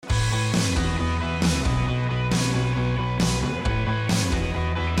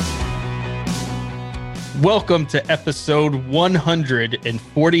Welcome to episode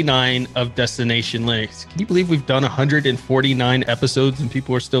 149 of Destination Linux. Can you believe we've done 149 episodes and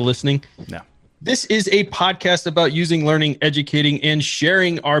people are still listening? No. This is a podcast about using, learning, educating, and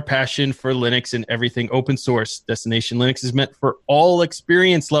sharing our passion for Linux and everything open source. Destination Linux is meant for all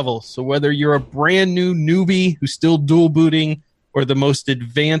experience levels. So whether you're a brand new newbie who's still dual booting or the most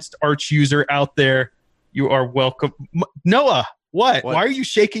advanced Arch user out there, you are welcome. Noah, what? Why are you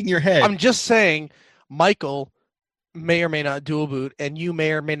shaking your head? I'm just saying, Michael may or may not dual boot, and you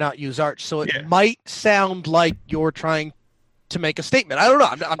may or may not use Arch. So it might sound like you're trying to make a statement. I don't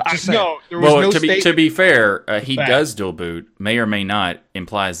know. I'm just saying. No, there was no statement. To be fair, he does dual boot. May or may not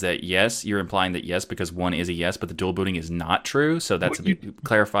implies that yes. You're implying that yes because one is a yes, but the dual booting is not true. So that's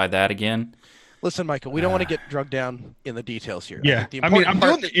clarify that again. Listen, Michael, we don't want to get drugged down in the details here. Yeah, I'm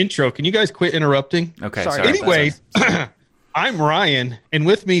doing the intro. Can you guys quit interrupting? Okay. Sorry. Anyways, I'm Ryan, and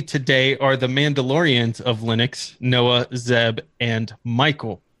with me today are the Mandalorians of Linux, Noah, Zeb, and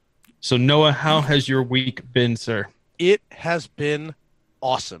Michael. So, Noah, how has your week been, sir? It has been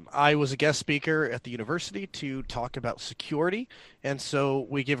awesome. I was a guest speaker at the university to talk about security, and so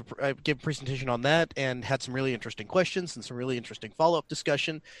I gave a presentation on that and had some really interesting questions and some really interesting follow-up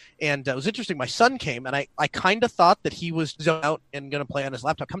discussion. And it was interesting. My son came, and I kind of thought that he was zoned out and going to play on his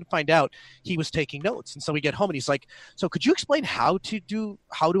laptop. Come to find out, he was taking notes. And so we get home, and he's like, "So could you explain how do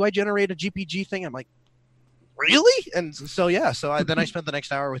I generate a GPG thing?" I'm like, "Really?" And so then I spent the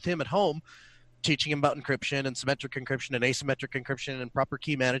next hour with him at home, teaching him about encryption and symmetric encryption and asymmetric encryption and proper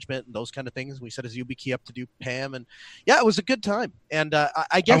key management and those kind of things. We set his YubiKey up to do PAM, and it was a good time. And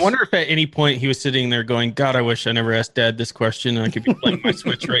I guess I wonder if at any point he was sitting there going, "God, I wish I never asked Dad this question, and I could be playing my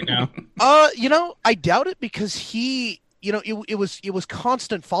Switch right now." I doubt it, because it was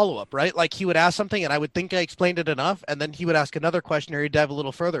constant follow up, right? Like he would ask something, and I would think I explained it enough, and then he would ask another question, or he'd dive a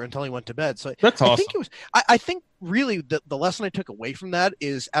little further until he went to bed. So that's awesome. I think really the lesson I took away from that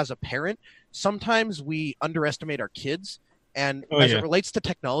is, as a parent, sometimes we underestimate our kids, and it relates to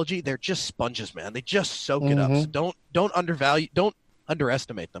technology, they're just sponges, man. They just soak it up. So don't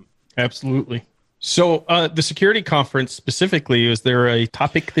underestimate them. Absolutely. So the security conference specifically, was there a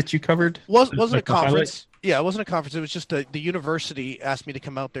topic that you covered? Wasn't a conference. Yeah, it wasn't a conference. It was just the university asked me to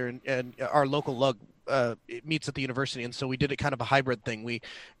come out there, and our local lug it meets at the university, and so we did it kind of a hybrid thing. We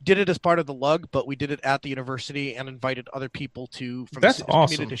did it as part of the lug, but we did it at the university and invited other people from the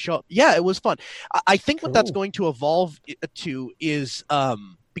community to show up. Yeah, it was fun. I think what that's going to evolve to is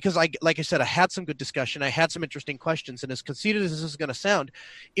because like I said, I had some good discussion. I had some interesting questions, and as conceited as this is going to sound,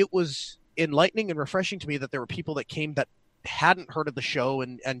 it was enlightening and refreshing to me that there were people that came that hadn't heard of the show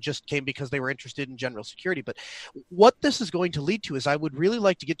and just came because they were interested in general security. But what this is going to lead to is I would really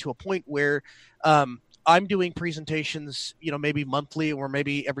like to get to a point where I'm doing presentations, maybe monthly or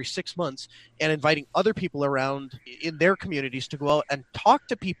maybe every 6 months, and inviting other people around in their communities to go out and talk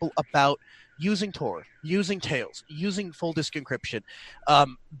to people about using Tor, using Tails, using full disk encryption,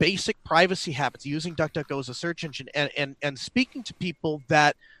 basic privacy habits, using DuckDuckGo as a search engine, and speaking to people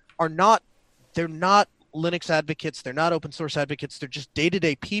that they're not Linux advocates, they're not open source advocates, they're just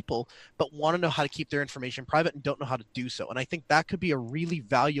day-to-day people, but want to know how to keep their information private and don't know how to do so. And I think that could be a really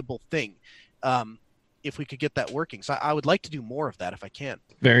valuable thing if we could get that working. So I would like to do more of that if I can.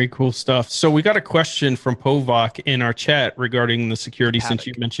 Very cool stuff. So we got a question from Povok in our chat regarding the security, since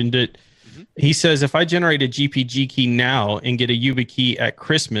you mentioned it. He says, if I generate a GPG key now and get a YubiKey at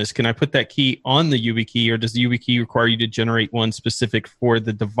Christmas, can I put that key on the YubiKey, or does the YubiKey require you to generate one specific for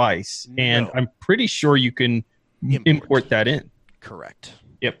the device? No. And I'm pretty sure you can import that in. Correct.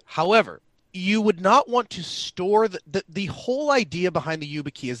 Yep. However, you would not want to store the whole idea behind the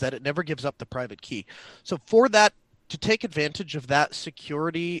YubiKey is that it never gives up the private key. So for that, to take advantage of that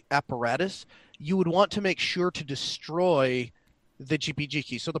security apparatus, you would want to make sure to destroy the GPG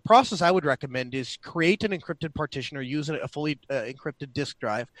key. So the process I would recommend is create an encrypted partition or use a fully encrypted disk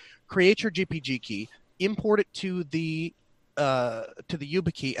drive, create your GPG key, import it to the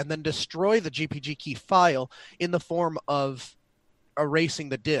YubiKey, and then destroy the GPG key file in the form of erasing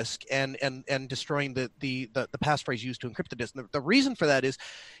the disk and destroying the passphrase used to encrypt the disk. The reason for that is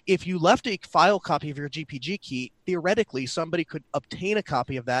if you left a file copy of your GPG key, theoretically somebody could obtain a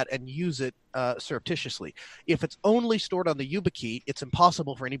copy of that and use it surreptitiously. If it's only stored on the YubiKey, it's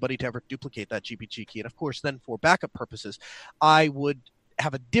impossible for anybody to ever duplicate that GPG key. And of course, then for backup purposes, I would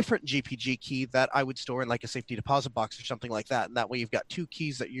have a different GPG key that I would store in like a safety deposit box or something like that. And that way you've got two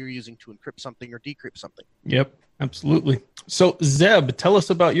keys that you're using to encrypt something or decrypt something. Yep, absolutely. So Zeb, tell us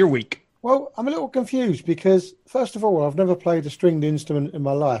about your week. Well, I'm a little confused because, first of all, I've never played a stringed instrument in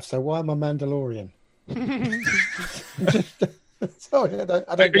my life. So why am I Mandalorian? Sorry, I don't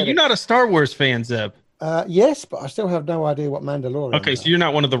Are you not a Star Wars fan, Zeb? Yes, but I still have no idea what Mandalorian. Okay, so you're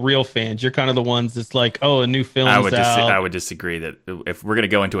not one of the real fans. You're kind of the ones that's like, oh, a new film is out. I would disagree that if we're going to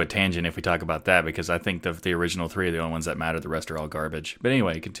go into a tangent if we talk about that, because I think the original three are the only ones that matter. The rest are all garbage. But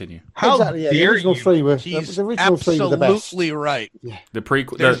anyway, continue. How exactly, yeah, the original three were the original three were the best. Absolutely right. Yeah. The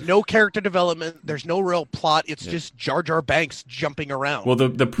prequel. There's no character development. There's no real plot. It's just Jar Jar Banks jumping around. Well,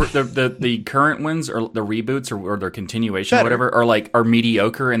 the current ones or the reboots or their continuation or whatever are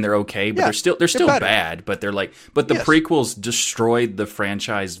mediocre and they're okay, but they're still bad. But they're like. But the prequels destroyed the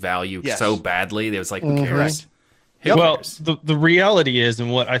franchise value so badly. It was like, who cares? Well, the reality is,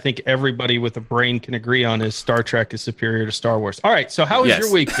 and what I think everybody with a brain can agree on, is Star Trek is superior to Star Wars. All right, so how has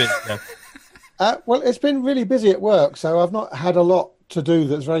your week been, Jeff? Well, it's been really busy at work, so I've not had a lot to do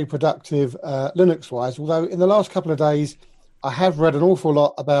that's very productive Linux-wise, although in the last couple of days, I have read an awful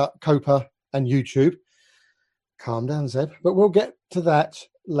lot about Copa and YouTube. Calm down, Zeb. But we'll get to that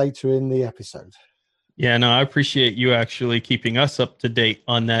later in the episode. Yeah, no, I appreciate you actually keeping us up to date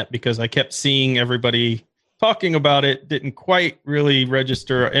on that, because I kept seeing everybody talking about it, didn't quite really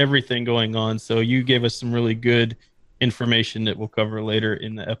register everything going on. So you gave us some really good information that we'll cover later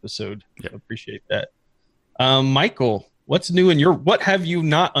in the episode. Yeah. I appreciate that. Michael, what's new in what have you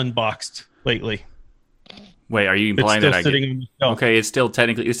not unboxed lately? Wait, are you implying that okay, it's still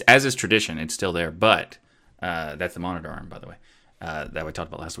technically, as is tradition, it's still there, but that's the monitor arm, by the way. That we talked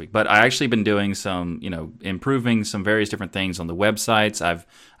about last week, but I actually been doing some, improving some various different things on the websites. I've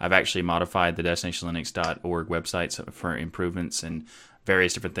actually modified the destinationlinux.org websites for improvements and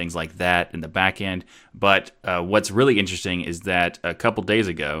various different things like that in the back end. But what's really interesting is that a couple days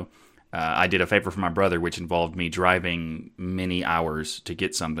ago, I did a favor for my brother, which involved me driving many hours to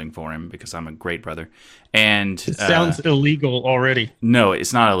get something for him because I'm a great brother. And it sounds illegal already. No,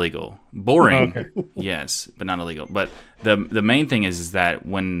 it's not illegal. Boring, okay. Yes, but not illegal. But the main thing is that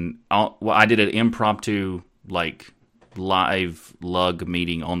when I did an impromptu live lug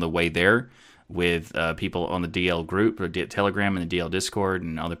meeting on the way there with people on the DL group or Telegram and the DL Discord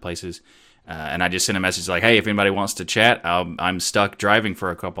and other places. And I just sent a message like, hey, if anybody wants to chat, I'm stuck driving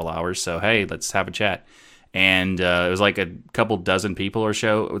for a couple hours. So, hey, let's have a chat. And it was like a couple dozen people or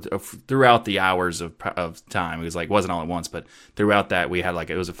so throughout the hours of time. It was like, wasn't all at once, but throughout that we had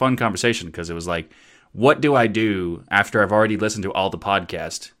it was a fun conversation because it was like, what do I do after I've already listened to all the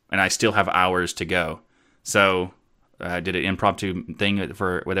podcast and I still have hours to go? So I did an impromptu thing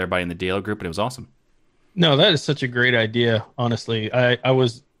with everybody in the DL group and it was awesome. No, that is such a great idea. Honestly, I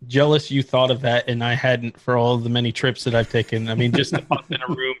was jealous you thought of that and I hadn't for all the many trips that I've taken. I mean, just to pop in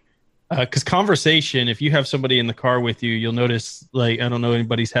a room, because conversation, if you have somebody in the car with you, you'll notice, I don't know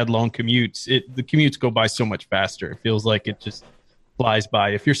anybody's had long commutes. The commutes go by so much faster. It feels like it just flies by.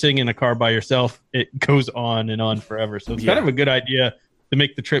 If you're sitting in a car by yourself, it goes on and on forever. So it's kind of a good idea to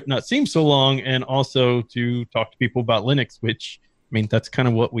make the trip not seem so long and also to talk to people about Linux, which, I mean, that's kind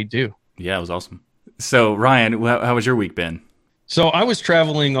of what we do. Yeah, it was awesome. So, Ryan, how has your week been? So I was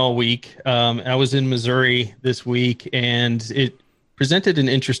traveling all week. I was in Missouri this week, and it presented an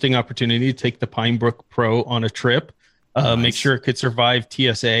interesting opportunity to take the Pinebrook Pro on a trip, make sure it could survive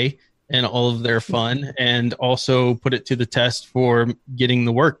TSA and all of their fun, and also put it to the test for getting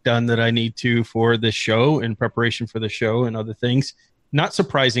the work done that I need to for this show in preparation for the show and other things. Not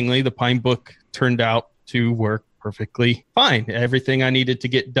surprisingly, the Pinebook turned out to work perfectly fine. Everything I needed to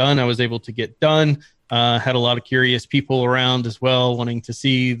get done, I was able to get done. Had a lot of curious people around as well, wanting to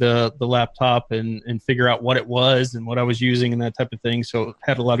see the laptop and figure out what it was and what I was using and that type of thing. So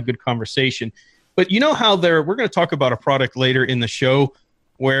had a lot of good conversation. But you know how we're going to talk about a product later in the show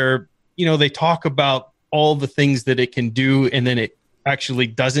where, they talk about all the things that it can do and then it actually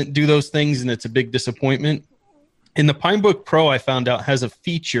doesn't do those things and it's a big disappointment. And the Pinebook Pro, I found out, has a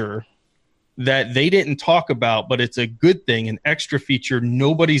feature that they didn't talk about, but it's a good thing, an extra feature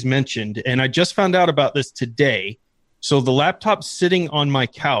nobody's mentioned. And I just found out about this today. So the laptop's sitting on my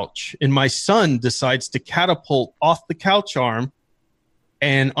couch, and my son decides to catapult off the couch arm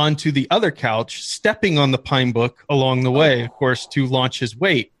and onto the other couch, stepping on the Pinebook along the way, of course, to launch his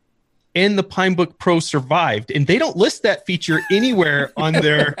weight. And the Pinebook Pro survived. And they don't list that feature anywhere on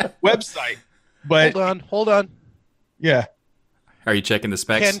their website. But Hold on. Yeah. Are you checking the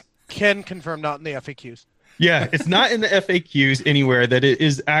specs? Can confirm not in the FAQs. Yeah, it's not in the FAQs anywhere that it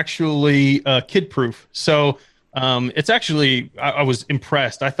is actually kid-proof. So it's actually, I was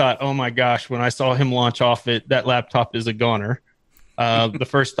impressed. I thought, oh my gosh, when I saw him launch off it, that laptop is a goner. The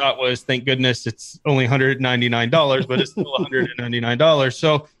first thought was, thank goodness it's only $199, but it's still $199.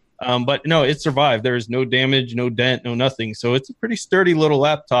 So, but no, it survived. There is no damage, no dent, no nothing. So it's a pretty sturdy little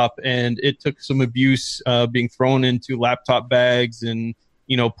laptop, and it took some abuse being thrown into laptop bags and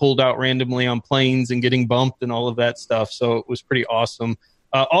pulled out randomly on planes and getting bumped and all of that stuff. So it was pretty awesome.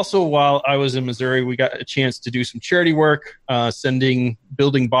 Also, while I was in Missouri, we got a chance to do some charity work, building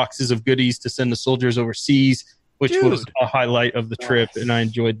boxes of goodies to send to soldiers overseas, which was a highlight of the trip, and I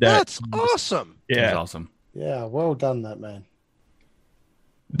enjoyed that. That's awesome. Yeah, That's awesome. Yeah, well done, that man.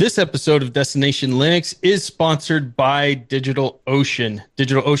 This episode of Destination Linux is sponsored by DigitalOcean.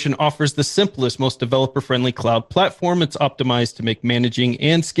 DigitalOcean offers the simplest, most developer-friendly cloud platform. It's optimized to make managing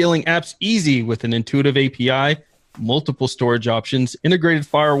and scaling apps easy with an intuitive API, multiple storage options, integrated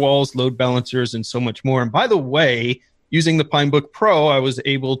firewalls, load balancers, and so much more. And by the way, using the Pinebook Pro, I was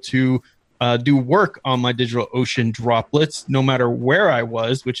able to do work on my DigitalOcean droplets no matter where I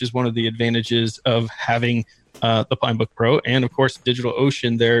was, which is one of the advantages of having the Pinebook Pro and, of course,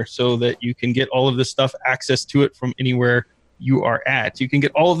 DigitalOcean there, so that you can get all of this stuff, access to it from anywhere you are at. You can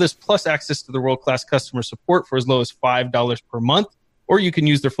get all of this plus access to the world-class customer support for as low as $5 per month, or you can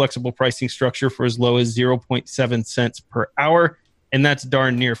use their flexible pricing structure for as low as 0.7 cents per hour, and that's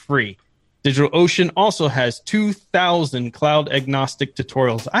darn near free. DigitalOcean also has 2,000 cloud-agnostic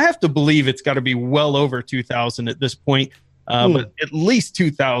tutorials. I have to believe it's got to be well over 2,000 at this point, but at least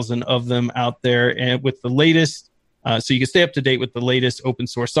 2,000 of them out there, and with the latest, so you can stay up to date with the latest open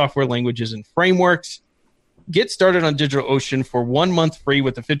source software languages and frameworks. Get started on DigitalOcean for 1 month free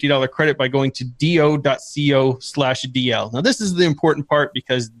with a $50 credit by going to do.co/DL. Now, this is the important part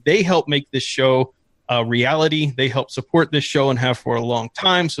because they help make this show a reality. They help support this show and have for a long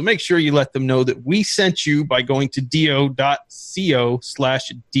time. So make sure you let them know that we sent you by going to do.co/DL.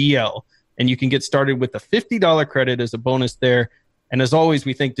 And you can get started with a $50 credit as a bonus there. And as always,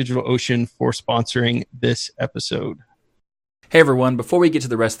 we thank DigitalOcean for sponsoring this episode. Hey everyone, before we get to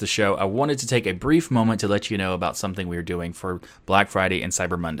the rest of the show, I wanted to take a brief moment to let you know about something we're doing for Black Friday and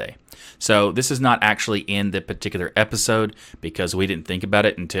Cyber Monday. So this is not actually in the particular episode because we didn't think about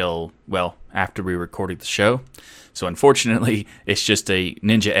it until, well, after we recorded the show. So unfortunately, it's just a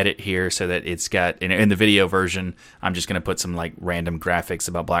ninja edit here so that it's got, in the video version, I'm just going to put some like random graphics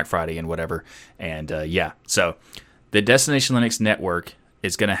about Black Friday and whatever. And so the Destination Linux Network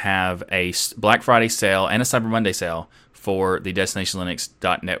is going to have a Black Friday sale and a Cyber Monday sale for the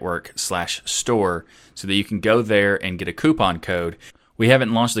destinationlinux.network/store so that you can go there and get a coupon code. We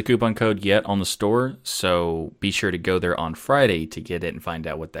haven't launched the coupon code yet on the store, so be sure to go there on Friday to get it and find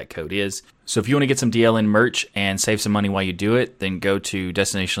out what that code is. So if you want to get some DLN merch and save some money while you do it, then go to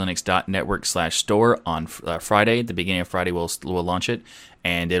destinationlinux.network/store on Friday. The beginning of Friday, we'll launch it,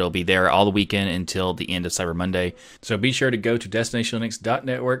 and it'll be there all the weekend until the end of Cyber Monday. So be sure to go to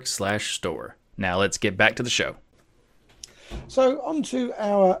destinationlinux.network/store. Now let's get back to the show. So on to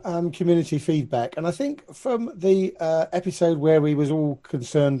our community feedback. And I think from the episode where we was all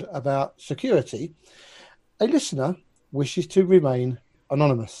concerned about security, a listener wishes to remain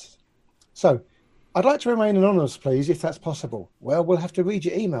anonymous. So I'd like to remain anonymous, please, if that's possible. Well, we'll have to read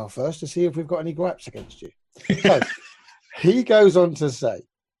your email first to see if we've got any gripes against you. So he goes on to say,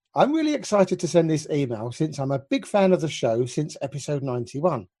 I'm really excited to send this email since I'm a big fan of the show since episode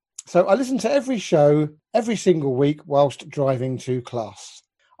 91. So I listen to every show every single week whilst driving to class.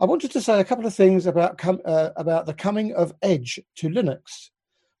 I wanted to say a couple of things about the coming of Edge to Linux.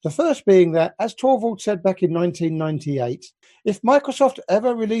 The first being that, as Torvald said back in 1998, if Microsoft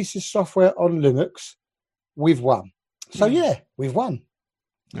ever releases software on Linux, we've won. So yeah, we've won.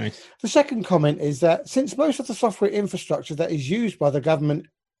 Nice. The second comment is that since most of the software infrastructure that is used by the government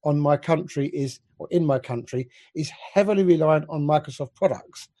in my country is heavily reliant on Microsoft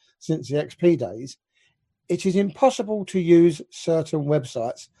products, since the XP days, it is impossible to use certain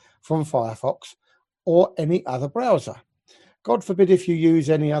websites from Firefox or any other browser. God forbid if you use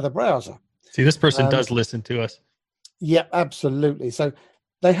any other browser. See, this person does listen to us. Yeah, absolutely. So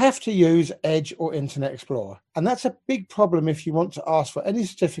they have to use Edge or Internet Explorer. And that's a big problem if you want to ask for any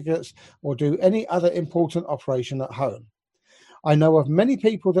certificates or do any other important operation at home. I know of many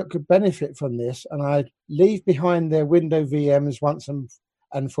people that could benefit from this, and I leave behind their Windows VMs once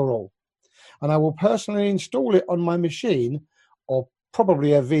and for all. And I will personally install it on my machine, or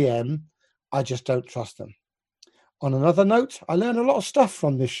probably a VM. I just don't trust them. On another note, I learn a lot of stuff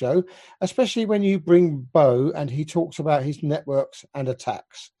from this show, especially when you bring Bo and he talks about his networks and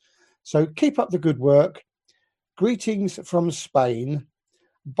attacks. So keep up the good work. Greetings from Spain.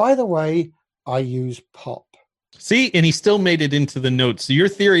 By the way, I use POP. See, and he still made it into the notes. So your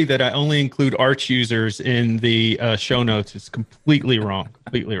theory that I only include Arch users in the show notes is completely wrong.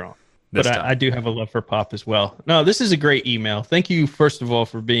 Completely wrong. But I do have a love for POP as well. No, this is a great email. Thank you, first of all,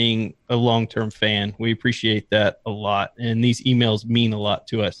 for being a long-term fan. We appreciate that a lot. And these emails mean a lot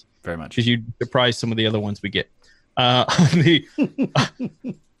to us. Very much. Because you surprise some of the other ones we get.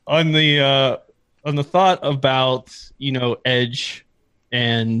 On the on the thought about Edge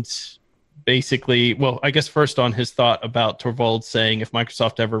and basically, well, I guess first on his thought about Torvald saying if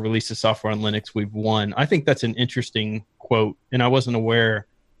Microsoft ever releases software on Linux, we've won. I think that's an interesting quote, and I wasn't aware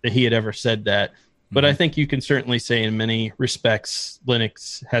that he had ever said that. But I think you can certainly say in many respects,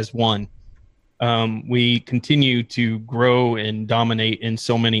 Linux has won. We continue to grow and dominate in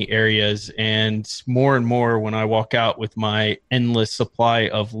so many areas, and more when I walk out with my endless supply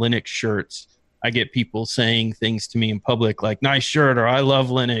of Linux shirts, I get people saying things to me in public like "nice shirt" or "I love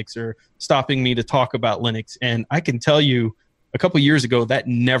Linux" or stopping me to talk about Linux. And I can tell you, a couple of years ago, that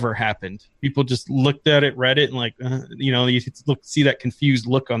never happened. People just looked at it, read it, and like you see that confused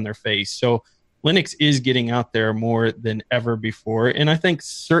look on their face. So Linux is getting out there more than ever before, and I think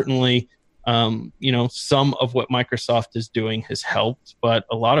certainly. Some of what Microsoft is doing has helped, but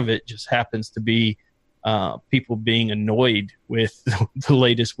a lot of it just happens to be people being annoyed with the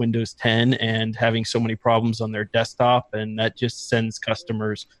latest Windows 10 and having so many problems on their desktop, and that just sends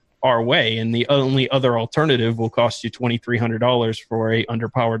customers our way. And the only other alternative will cost you $2,300 for a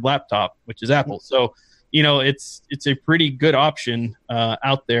underpowered laptop, which is Apple. So, it's a pretty good option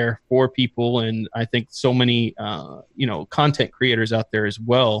out there for people, and I think so many content creators out there as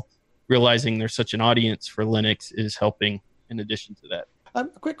well. Realizing there's such an audience for Linux is helping in addition to that. A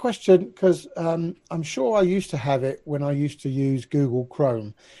quick question, because I'm sure I used to have it when I used to use Google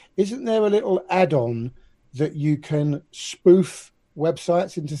Chrome. Isn't there a little add-on that you can spoof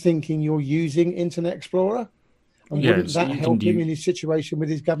websites into thinking you're using Internet Explorer? And wouldn't that help him in his situation with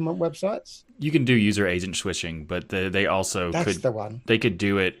his government websites? You can do user agent switching, but they also they could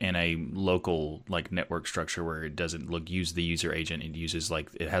do it in a local network structure where it doesn't use the user agent. It uses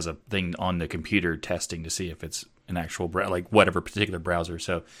it has a thing on the computer testing to see if it's an actual whatever particular browser.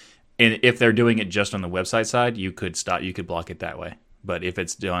 So, and if they're doing it just on the website side, you could block it that way. But if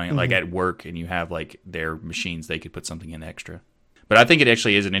it's doing it at work and you have their machines, they could put something in extra. But I think it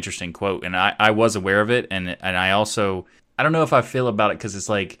actually is an interesting quote, and I was aware of it, and I also I don't know if I feel about it because it's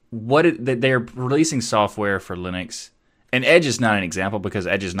they're releasing software for Linux, and Edge is not an example because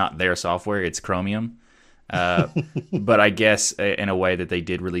Edge is not their software; it's Chromium. But I guess in a way that they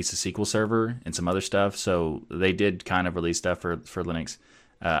did release a SQL server and some other stuff, so they did kind of release stuff for Linux.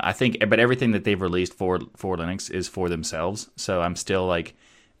 I think, but everything that they've released for Linux is for themselves. So I'm still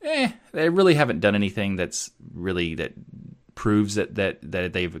they really haven't done anything that proves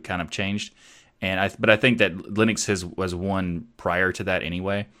that they've kind of changed. But I think that Linux was one prior to that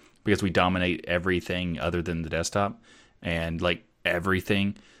anyway, because we dominate everything other than the desktop and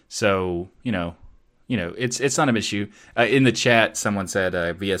everything. So it's not an issue. In the chat, someone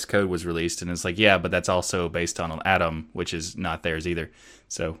said VS Code was released, and it's yeah, but that's also based on Atom, which is not theirs either.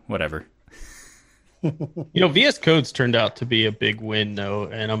 So whatever. VS Code's turned out to be a big win, though,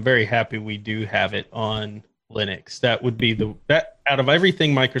 and I'm very happy we do have it on Linux. That would be that out of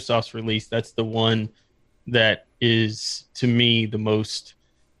everything Microsoft's released, that's the one that is to me the most.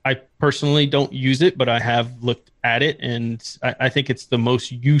 I personally don't use it, but I have looked at it, and I think it's the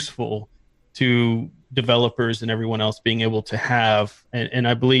most useful to developers and everyone else being able to have. And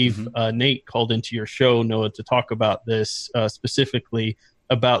I believe Nate called into your show, Noah, to talk about this specifically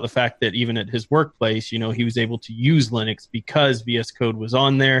about the fact that even at his workplace, he was able to use Linux because VS Code was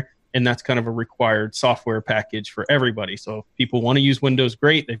on there. And that's kind of a required software package for everybody. So if people want to use Windows,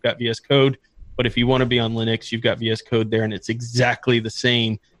 great, they've got VS Code. But if you want to be on Linux, you've got VS Code there, and it's exactly the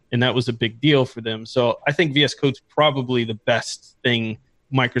same. And that was a big deal for them. So I think VS Code's probably the best thing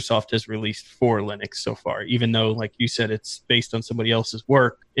Microsoft has released for Linux so far. Even though, like you said, it's based on somebody else's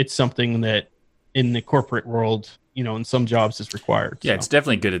work, it's something that in the corporate world, in some jobs is required. Yeah, it's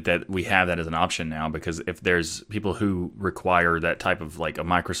definitely good that we have that as an option now, because if there's people who require that type of a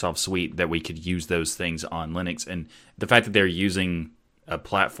Microsoft suite, that we could use those things on Linux. And the fact that they're using a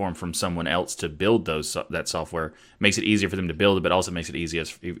platform from someone else to build that software makes it easier for them to build it, but also makes it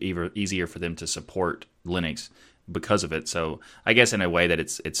easier for them to support Linux because of it. So I guess in a way that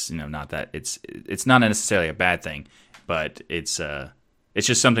it's not that it's not necessarily a bad thing, but it's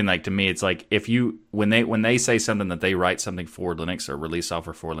just something to me, it's if when they say something that they write something for Linux or release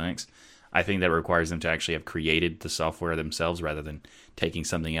software for Linux, I think that requires them to actually have created the software themselves rather than taking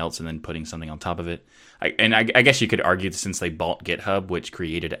something else and then putting something on top of it. I guess you could argue that since they bought GitHub, which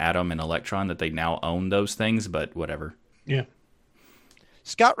created Atom and Electron, that they now own those things, but whatever. Yeah.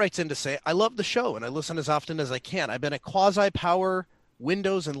 Scott writes in to say, I love the show and I listen as often as I can. I've been a quasi-power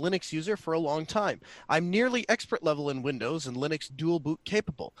Windows and Linux user for a long time. I'm nearly expert level in Windows and Linux dual boot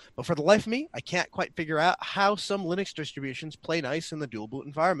capable, but for the life of me, I can't quite figure out how some Linux distributions play nice in the dual boot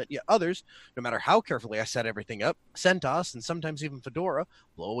environment, yet others, no matter how carefully I set everything up, CentOS and sometimes even Fedora,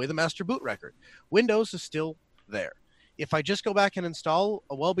 blow away the master boot record. Windows is still there. If I just go back and install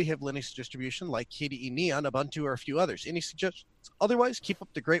a well-behaved Linux distribution like KDE Neon, Ubuntu, or a few others, any suggestions? Otherwise, keep up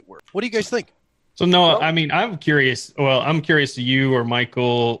the great work. What do you guys think? So Noah, I mean, I'm curious. Well, I'm curious to you or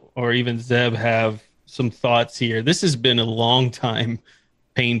Michael or even Zeb have some thoughts here. This has been a long time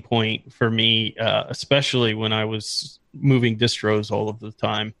pain point for me, especially when I was moving distros all of the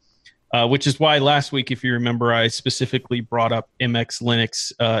time, which is why last week, if you remember, I specifically brought up MX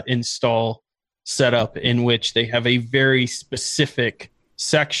Linux install setup, in which they have a very specific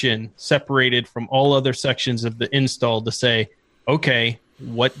section separated from all other sections of the install to say, okay,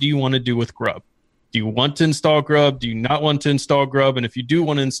 what do you want to do with Grub? Do you want to install Grub? Do you not want to install Grub? And if you do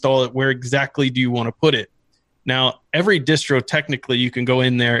want to install it, where exactly do you want to put it? Now, every distro, technically, you can go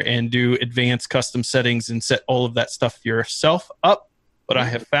in there and do advanced custom settings and set all of that stuff yourself up. But I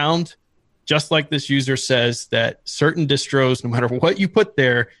have found, just like this user says, that certain distros, no matter what you put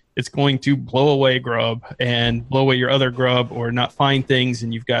there, it's going to blow away Grub and blow away your other Grub or not find things.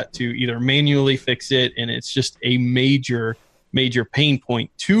 And you've got to either manually fix it. And it's just a major pain point,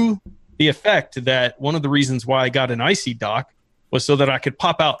 to the effect that one of the reasons why I got an IC dock was so that I could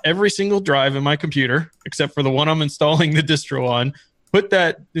pop out every single drive in my computer, except for the one I'm installing the distro on,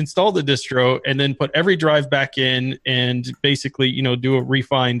 install the distro, and then put every drive back in and basically, do a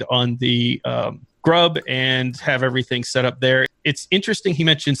refind on the Grub and have everything set up there. It's interesting he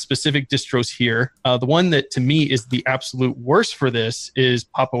mentioned specific distros here. The one that to me is the absolute worst for this is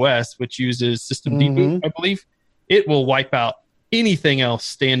Pop! OS, which uses System D-Boot, I believe. It will wipe out anything else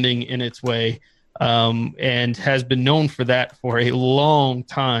standing in its way, and has been known for that for a long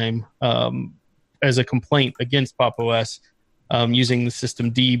time as a complaint against Pop! OS, using the System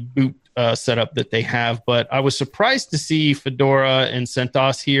D boot setup that they have. But I was surprised to see Fedora and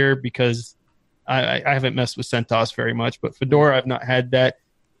CentOS here, because I haven't messed with CentOS very much, but Fedora I've not had that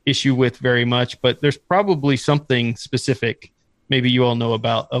issue with very much. But there's probably something specific maybe you all know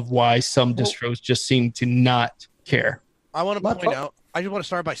about of why some distros just seem to not care. I want to point out, I just want to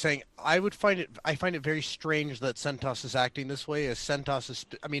start by saying I find it very strange that CentOS is acting this way, as CentOS is,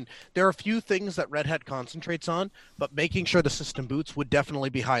 there are a few things that Red Hat concentrates on, but making sure the system boots would definitely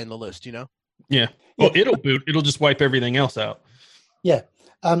be high on the list, Yeah. Well, it'll boot. It'll just wipe everything else out. Yeah.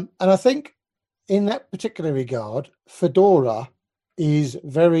 And I think in that particular regard, Fedora is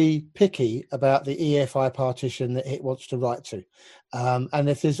very picky about the EFI partition that it wants to write to. And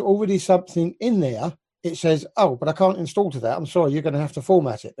if there's already something in there, it says, oh, but I can't install to that. I'm sorry, you're going to have to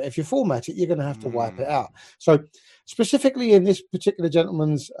format it. But if you format it, you're going to have to wipe it out. So specifically in this particular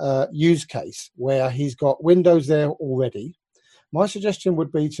gentleman's use case, where he's got Windows there already, my suggestion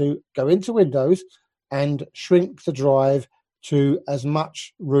would be to go into Windows and shrink the drive to as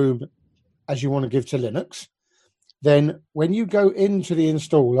much room as you want to give to Linux. Then when you go into the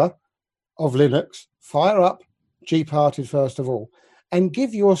installer of Linux, fire up gparted first of all, and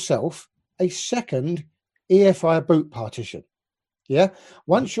give yourself a second EFI boot partition. Yeah.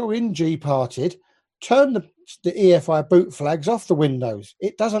 Once you're in gparted, turn the EFI boot flags off the Windows.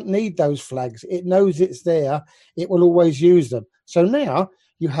 It doesn't need those flags. It knows it's there. It will always use them. So now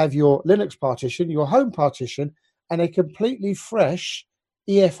you have your Linux partition, your home partition, and a completely fresh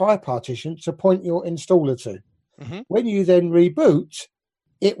EFI partition to point your installer to. Mm-hmm. When you then reboot,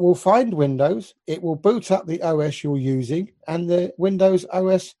 it will find Windows, it will boot up the OS you're using, and the Windows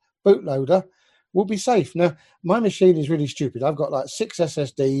OS bootloader will be safe. Now, my machine is really stupid. I've got like 6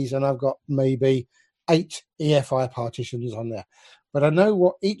 SSDs and I've got maybe 8 EFI partitions on there. But I know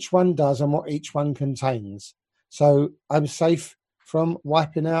what each one does and what each one contains. So I'm safe from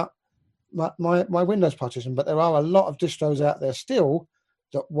wiping out my Windows partition. But there are a lot of distros out there still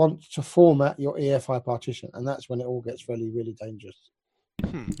that want to format your EFI partition. And that's when it all gets really, really dangerous.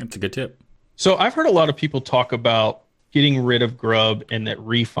 That's a good tip. So I've heard a lot of people talk about getting rid of Grub and that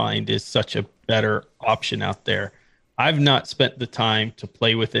Refind is such a better option out there. I've not spent the time to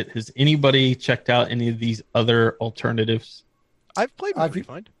play with it. Has anybody checked out any of these other alternatives? I've played with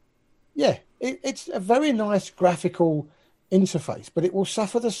Refind. Yeah, it's a very nice graphical interface, but it will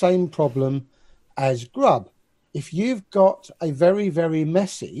suffer the same problem as Grub. If you've got a very, very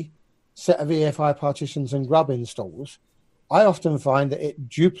messy set of EFI partitions and Grub installs, I often find that it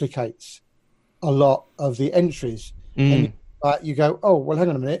duplicates a lot of the entries. And you go, oh, well, hang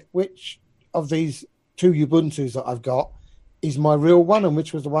on a minute. Which of these 2 Ubuntus that I've got is my real one and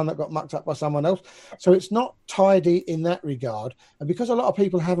which was the one that got mucked up by someone else. So it's not tidy in that regard. And because a lot of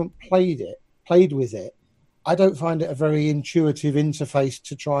people haven't played with it, I don't find it a very intuitive interface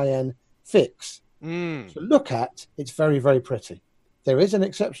to try and fix. To look at, it's very, very pretty. There is an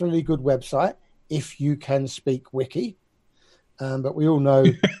exceptionally good website if you can speak Wiki. But we all know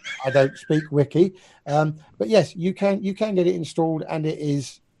I don't speak Wiki. But yes, you can get it installed, and it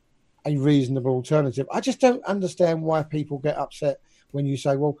is a reasonable alternative. I just don't understand why people get upset when you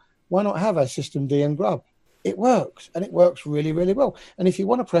say, well, why not have a systemd and grub? It works, and it works really, really well. And if you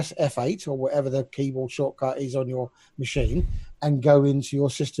want to press F8 or whatever the keyboard shortcut is on your machine and go into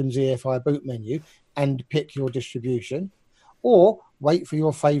your system's EFI boot menu and pick your distribution, or wait for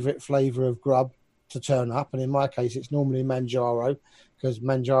your favorite flavor of grub to turn up, and in my case it's normally Manjaro, because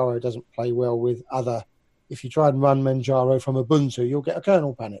Manjaro doesn't play well with other. If you try and run Manjaro from Ubuntu, you'll get a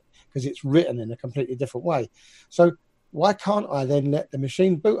kernel panic because it's written in a completely different way. So why can't I then let the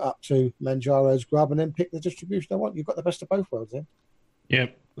machine boot up to Manjaro's grub and then pick the distribution I want? You've got the best of both worlds then. Yeah,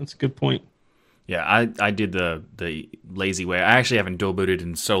 that's a good point. Yeah, I did the lazy way. I actually haven't dual booted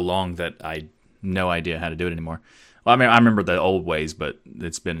in so long that I no idea how to do it anymore. Well, I mean, I remember the old ways, but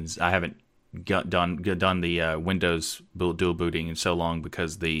I haven't done the Windows dual booting in so long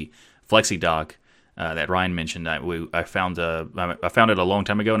because the FlexiDock that Ryan mentioned, I found it a long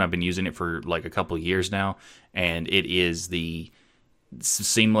time ago, and I've been using it for like a couple of years now, and it is the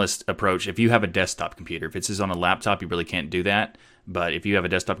seamless approach. If you have a desktop computer, if it's on a laptop, you really can't do that. But if you have a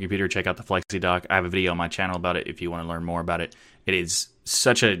desktop computer, check out the FlexiDock. I have a video on my channel about it if you want to learn more about it. It is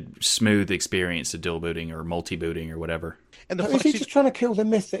such a smooth experience to dual booting or multi-booting or whatever. And is he just trying to kill the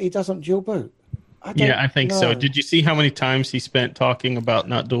myth that he doesn't dual boot? I think so. Did you see how many times he spent talking about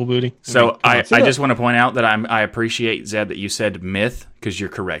not dual booting? So I just want to point out that I appreciate, Zeb, that you said myth, because you're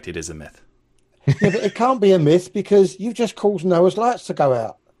correct. It is a myth. Yeah, but it can't be a myth because you've just caused Noah's lights to go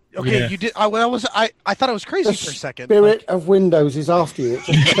out. Okay, you did. I thought I was crazy for a second. The spirit of Windows is after you.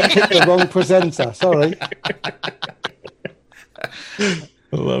 It just picked the wrong presenter. Sorry. I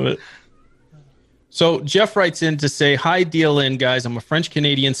love it. So Jeff writes in to say, hi, DLN guys. I'm a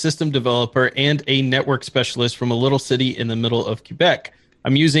French-Canadian system developer and a network specialist from a little city in the middle of Quebec.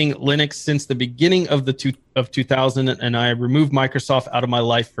 I'm using Linux since the beginning of 2000, and I removed Microsoft out of my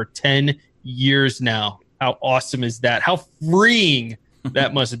life for 10 years now. How awesome is that? How freeing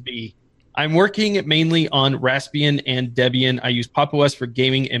that must be. I'm working mainly on Raspbian and Debian. I use Pop! OS for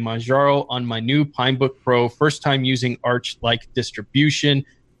gaming and Manjaro on my new Pinebook Pro. First time using Arch-like distribution.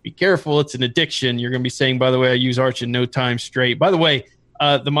 Be careful, it's an addiction. You're going to be saying, by the way, I use Arch in no time straight. By the way,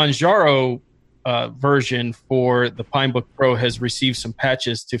 the Manjaro version for the Pinebook Pro has received some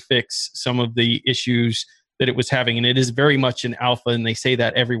patches to fix some of the issues that it was having, and it is very much in alpha, and they say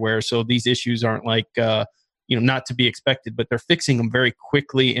that everywhere. So these issues aren't like not to be expected, but they're fixing them very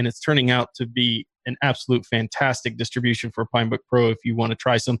quickly, and it's turning out to be an absolute fantastic distribution for Pinebook Pro if you want to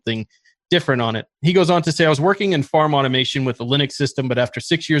try something different on it. He goes on to say, I was working in farm automation with a Linux system, but after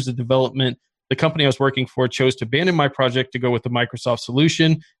 6 years of development, the company I was working for chose to abandon my project to go with the Microsoft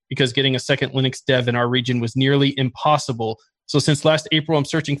solution because getting a second Linux dev in our region was nearly impossible. So since last April, I'm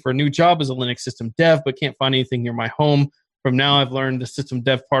searching for a new job as a Linux system dev, but can't find anything near my home. From now, I've learned the system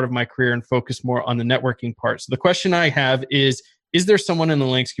dev part of my career and focus more on the networking part. So the question I have is there someone in the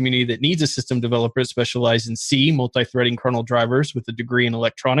Linux community that needs a system developer specialized in C, multi-threading kernel drivers with a degree in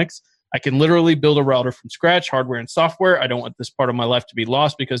electronics? I can literally build a router from scratch, hardware and software. I don't want this part of my life to be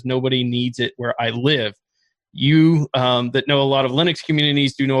lost because nobody needs it where I live. You that know a lot of Linux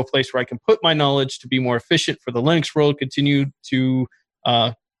communities do know a place where I can put my knowledge to be more efficient for the Linux world. Continue to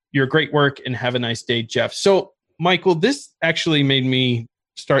your great work and have a nice day, Jeff. So, Michael, this actually made me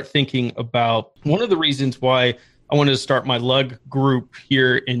start thinking about one of the reasons why I wanted to start my LUG group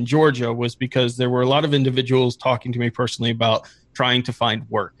here in Georgia was because there were a lot of individuals talking to me personally about trying to find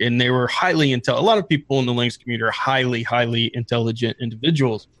work. And they were highly intelligent. A lot of people in the Linux community are highly, highly intelligent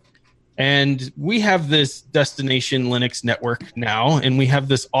individuals. And we have this Destination Linux network now, and we have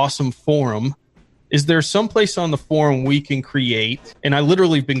this awesome forum. Is there some place on the forum we can create? And I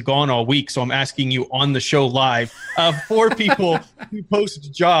literally have been gone all week, so I'm asking you on the show live for people who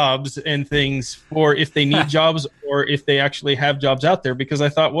post jobs and things for if they need jobs or if they actually have jobs out there. Because I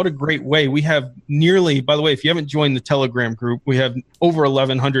thought, what a great way. We have nearly, by the way, if you haven't joined the Telegram group, we have over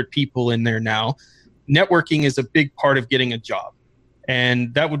 1,100 people in there now. Networking is a big part of getting a job.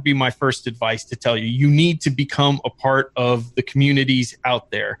 And that would be my first advice to tell you. You need to become a part of the communities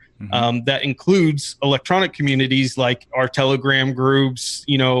out there. Mm-hmm. That includes electronic communities like our Telegram groups,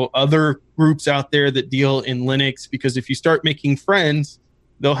 other groups out there that deal in Linux. Because if you start making friends,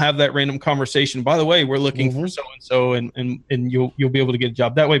 they'll have that random conversation. By the way, we're looking for so-and-so, and you'll be able to get a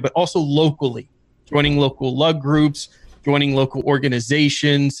job that way, but also locally, joining local lug groups, joining local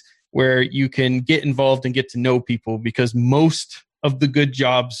organizations where you can get involved and get to know people, because most of the good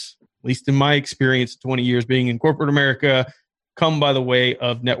jobs, at least in my experience, 20 years being in corporate America, come by the way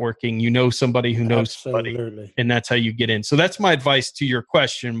of networking. You know somebody who knows somebody, and that's how you get in. So that's my advice to your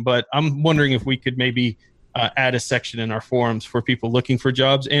question, but I'm wondering if we could maybe add a section in our forums for people looking for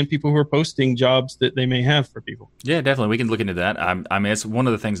jobs and people who are posting jobs that they may have for people. Yeah, definitely. We can look into that. I mean, it's one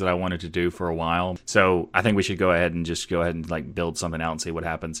of the things that I wanted to do for a while. So I think we should go ahead and like build something out and see what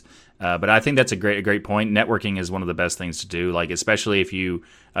happens. But I think that's a great point. Networking is one of the best things to do. Like, especially if you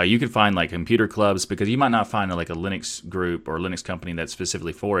can find like computer clubs, because you might not find like a Linux group or Linux company that's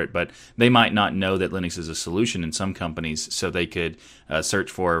specifically for it, but they might not know that Linux is a solution in some companies. So they could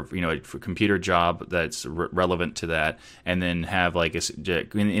search for a computer job that's relevant to that, and then have like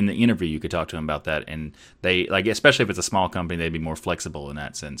in the interview you could talk to them about that. And they, like, especially if it's a small company, they'd be more flexible in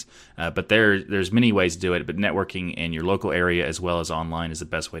that sense. But there's many ways to do it. But networking in your local area as well as online is the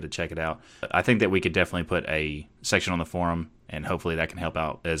best way to check it out. I think that we could definitely put a section on the forum, and hopefully that can help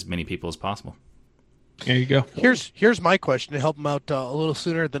out as many people as possible. There you go. Here's my question to help him out a little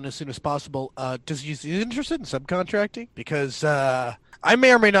sooner than as soon as possible. Is he interested in subcontracting? Because I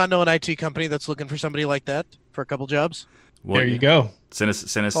may or may not know an IT company that's looking for somebody like that for a couple jobs. Well, there you go. Send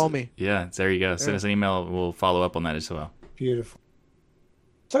us. Call me. Yeah, there you go. Send us an email. We'll follow up on that as well. Beautiful.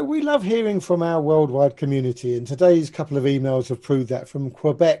 So we love hearing from our worldwide community, and today's couple of emails have proved that, from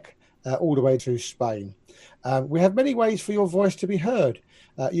Quebec all the way to Spain. We have many ways for your voice to be heard.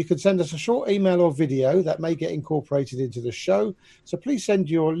 You can send us a short email or video that may get incorporated into the show. So please send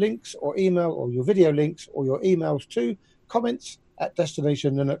your links or email, or your video links or your emails to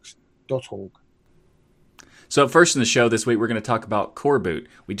comments@destinationlinux.org. So first in the show this week, we're going to talk about Coreboot.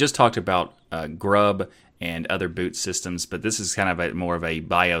 We just talked about Grub and other boot systems, but this is kind of more of a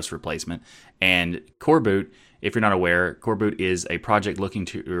BIOS replacement. And Coreboot, if you're not aware, Coreboot is a project looking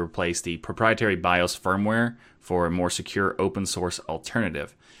to replace the proprietary BIOS firmware for a more secure open source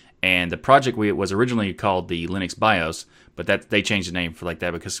alternative. And the project was originally called the Linux BIOS, but they changed the name for like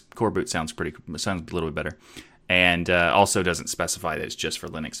that because Coreboot sounds a little bit better. And also doesn't specify that it's just for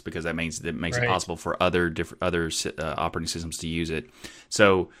Linux, because that makes it possible for other operating systems to use it.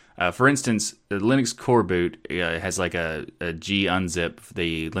 So, for instance, the Linux Coreboot has like a G-unzip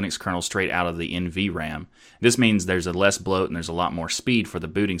the Linux kernel straight out of the NVRAM. This means there's a less bloat and there's a lot more speed for the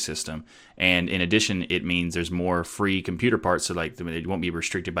booting system. And in addition, it means there's more free computer parts, so like it won't be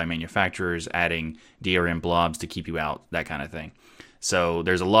restricted by manufacturers adding DRM blobs to keep you out, that kind of thing. So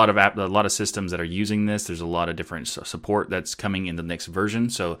there's a lot of systems that are using this. There's a lot of different support that's coming in the next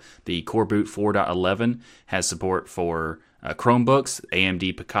version. So the Coreboot 4.11 has support for Chromebooks,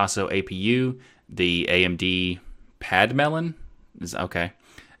 AMD Picasso APU, the AMD Padmelon is okay,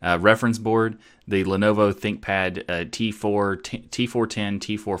 reference board, the Lenovo ThinkPad T410,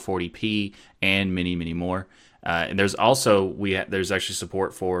 T440p, and many more. And there's also there's actually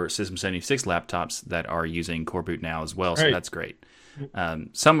support for System 76 laptops that are using Coreboot now as well. So that's great.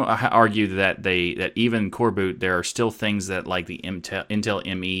 Some argue that even Coreboot, there are still things that like the Intel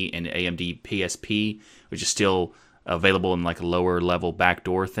ME and AMD PSP, which is still available in like a lower level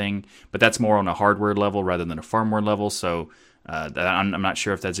backdoor thing, but that's more on a hardware level rather than a firmware level. So I'm not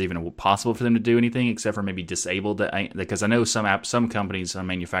sure if that's even possible for them to do anything except for maybe disable because I know some companies, some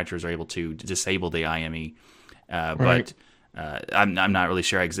manufacturers are able to disable the IME, but I'm not really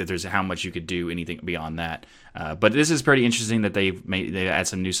sure if there's how much you could do anything beyond that. But this is pretty interesting that they add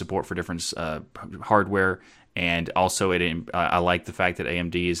some new support for different hardware, and also I like the fact that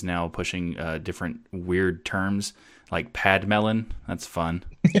AMD is now pushing different weird terms like Padmelon. That's fun.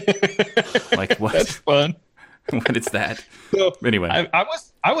 Like what? That's fun. What is that? So, anyway,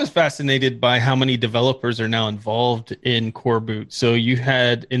 I was fascinated by how many developers are now involved in Coreboot. So you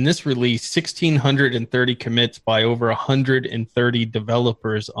had in this release 1,630 commits by over 130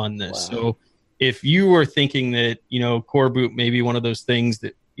 developers on this. Wow. So if you were thinking that Coreboot may be one of those things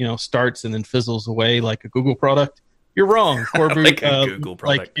that starts and then fizzles away like a Google product, you're wrong. Coreboot, like a Google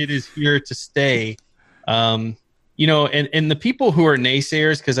product. Like it is here to stay. And the people who are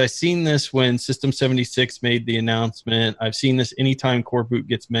naysayers, because I've seen this when System 76 made the announcement. I've seen this anytime Coreboot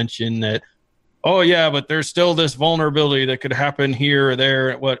gets mentioned that, oh yeah, but there's still this vulnerability that could happen here or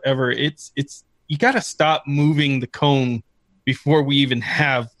there, whatever. It's you got to stop moving the cone before we even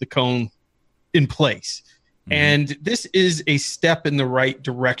have the cone in place. Mm-hmm. And this is a step in the right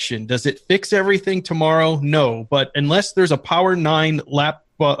direction. Does it fix everything tomorrow? No, but unless there's a Power 9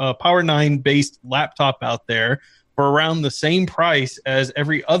 based laptop out there for around the same price as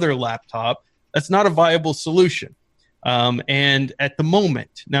every other laptop, that's not a viable solution. And at the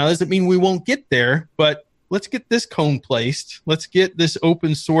moment, now doesn't mean we won't get there, but let's get this cone placed. Let's get this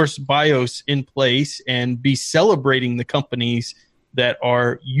open source BIOS in place and be celebrating the companies that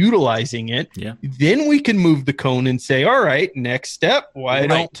are utilizing it. Yeah. Then we can move the cone and say, all right, next step, why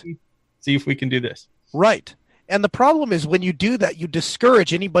don't we see if we can do this? Right. And the problem is when you do that, you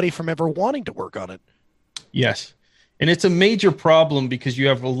discourage anybody from ever wanting to work on it. Yes. And it's a major problem because you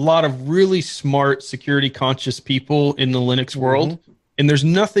have a lot of really smart security conscious people in the Linux world. And there's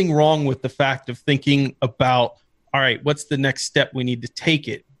nothing wrong with the fact of thinking about, all right, what's the next step we need to take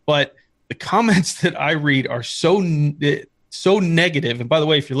it? But the comments that I read are so negative. And by the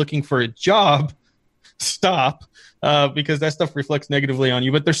way, if you're looking for a job, stop, because that stuff reflects negatively on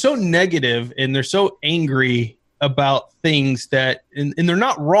you. But they're so negative and they're so angry about things that, and they're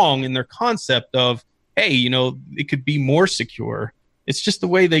not wrong in their concept of, hey, it could be more secure. It's just the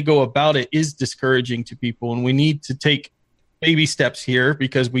way they go about it is discouraging to people. And we need to take baby steps here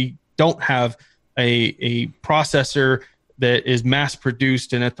because we don't have a processor that is mass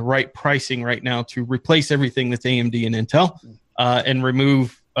produced and at the right pricing right now to replace everything that's AMD and Intel and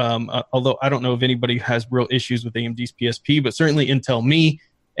remove, although I don't know if anybody has real issues with AMD's PSP, but certainly Intel Me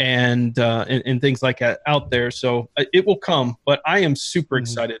and things like that out there. So it will come, but I am super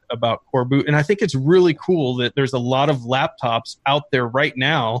excited about Coreboot. And I think it's really cool that there's a lot of laptops out there right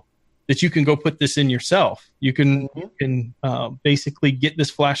now that you can go put this in yourself. You can basically get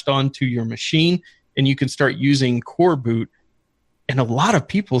this flashed onto your machine and you can start using Coreboot. And a lot of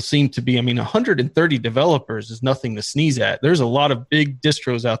people seem to be, 130 developers is nothing to sneeze at. There's a lot of big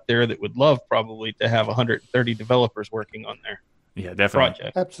distros out there that would love probably to have 130 developers working on their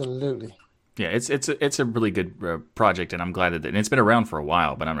project. Absolutely. Yeah, it's a really good project, and I'm glad that and it's been around for a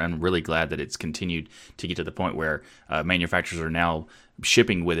while, but I'm really glad that it's continued to get to the point where manufacturers are now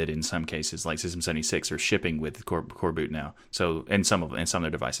shipping with it in some cases, like System 76 are shipping with Coreboot now. So in some of their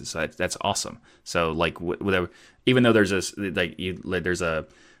devices, so that's awesome. So like even though there's there's a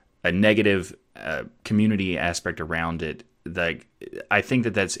negative community aspect around it. I think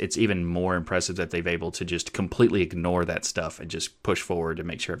it's even more impressive that they've able to just completely ignore that stuff and just push forward to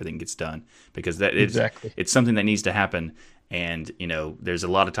make sure everything gets done, because it's something that needs to happen. And there's a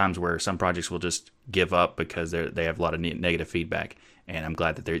lot of times where some projects will just give up because they have a lot of negative feedback, and I'm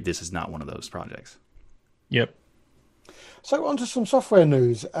glad that this is not one of those projects. Yep. So on to some software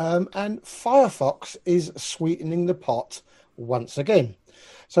news, and Firefox is sweetening the pot once again.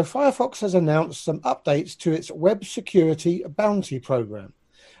 So Firefox has announced some updates to its web security bounty program.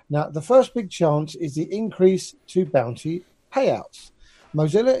 Now, the first big chance is the increase to bounty payouts.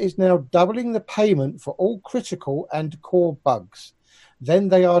 Mozilla is now doubling the payment for all critical and core bugs. Then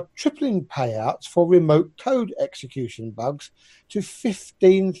they are tripling payouts for remote code execution bugs to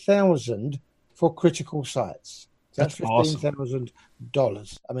 $15,000 for critical sites. So that's $15,000.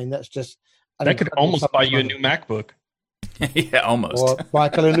 Awesome. That's just... That could almost buy you a new MacBook. Yeah, almost. Or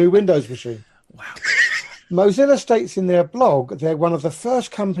Michael a new Windows machine. Wow. Mozilla states in their blog they're one of the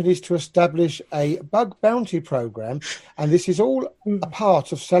first companies to establish a bug bounty program, and this is all a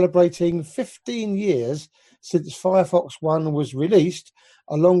part of celebrating 15 years since Firefox 1 was released,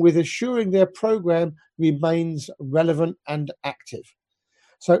 along with assuring their program remains relevant and active.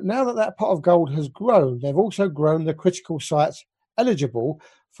 So now that pot of gold has grown, they've also grown the critical sites eligible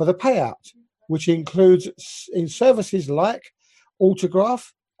for the payout, which includes in services like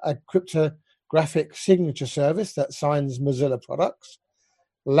Autograph, a cryptographic signature service that signs Mozilla products,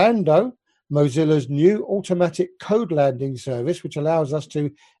 Lando, Mozilla's new automatic code landing service, which allows us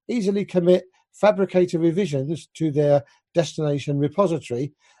to easily commit fabricator revisions to their destination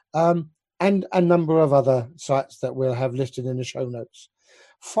repository, and a number of other sites that we'll have listed in the show notes.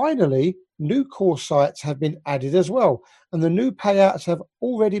 Finally, new core sites have been added as well, and the new payouts have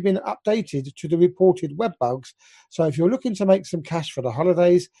already been updated to the reported web bugs. So if you're looking to make some cash for the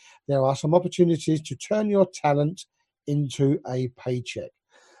holidays, there are some opportunities to turn your talent into a paycheck.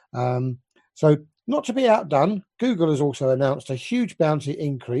 So not to be outdone, Google has also announced a huge bounty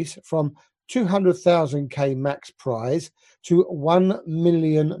increase from 200,000K max prize to $1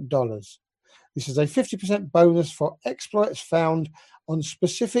 million. This is a 50% bonus for exploits found on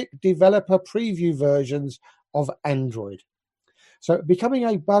specific developer preview versions of Android. So becoming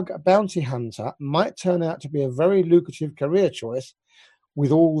a bug bounty hunter might turn out to be a very lucrative career choice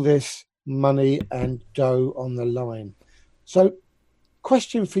with all this money and dough on the line. So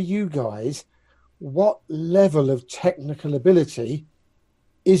question for you guys, what level of technical ability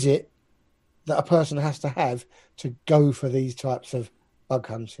is it that a person has to have to go for these types of bug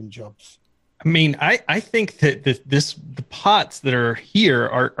hunting jobs? I mean, I think that the pots that are here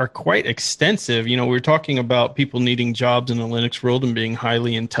are quite extensive. You know, we're talking about people needing jobs in the Linux world and being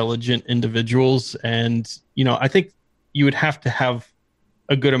highly intelligent individuals. And, you know, I think you would have to have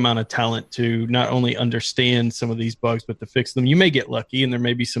a good amount of talent to not only understand some of these bugs, but to fix them. You may get lucky, and there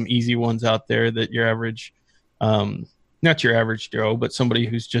may be some easy ones out there that your average, not your average Joe, but somebody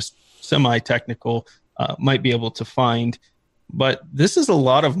who's just semi-technical might be able to find. But this is a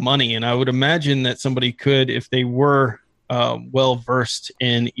lot of money, and I would imagine that somebody could, if they were well versed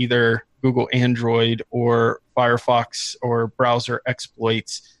in either Google Android or Firefox or browser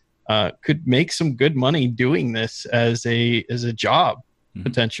exploits, could make some good money doing this as a job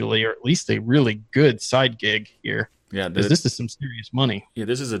potentially, or at least a really good side gig here. Yeah, because this is some serious money. Yeah,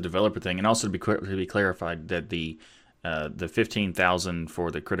 this is a developer thing, and also to be clarified that the 15,000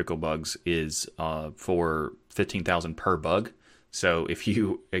 for the critical bugs is for 15,000 per bug. So if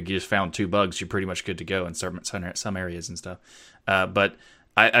you just found 2 bugs, you're pretty much good to go in some areas and stuff. But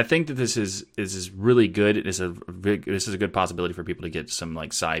I think that this is really good. This is a good possibility for people to get some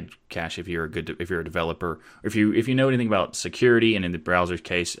like side cash if you're a developer, or if you know anything about security. And in the browser's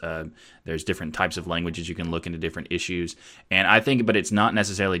case, there's different types of languages you can look into different issues. And I think, but it's not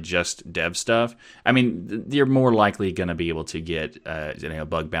necessarily just dev stuff. I mean, you're more likely going to be able to get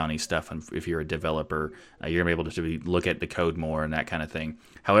bug bounty stuff if you're a developer. You're going to be able to look at the code more and that kind of thing.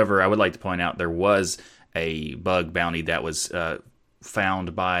 However, I would like to point out there was a bug bounty that was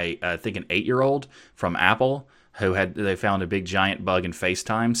found by I think an 8-year-old from Apple they found a big giant bug in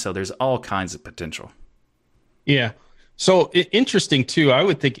FaceTime. So there's all kinds of potential. Yeah. So interesting too. I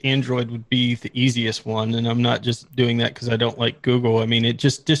would think Android would be the easiest one, and I'm not just doing that because I don't like Google. I mean, it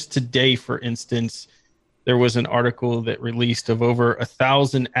just today, for instance, there was an article that released of over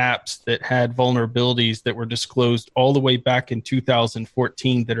 1,000 apps that had vulnerabilities that were disclosed all the way back in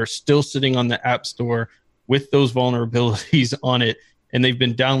 2014 that are still sitting on the App Store with those vulnerabilities on it. And they've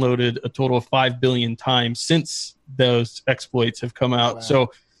been downloaded a total of 5 billion times since those exploits have come out. Wow.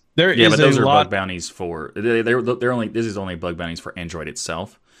 So there is but those a are lot. Bug bounties for they're only. This is only bug bounties for Android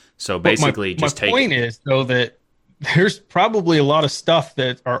itself. So basically, my point is though that there's probably a lot of stuff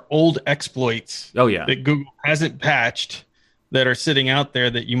that are old exploits. Oh yeah, that Google hasn't patched that are sitting out there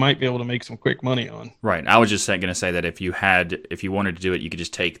that you might be able to make some quick money on. Right. I was just going to say that if you wanted to do it, you could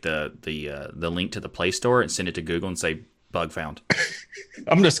just take the link to the Play Store and send it to Google and say bug found.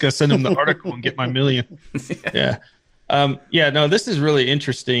 I'm just going to send them the article and get my million. Yeah. No, this is really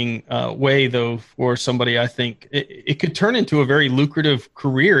interesting way, though, for somebody. I think it could turn into a very lucrative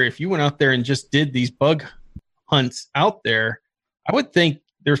career if you went out there and just did these bug hunts out there. I would think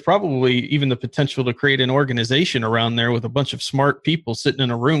there's probably even the potential to create an organization around there with a bunch of smart people sitting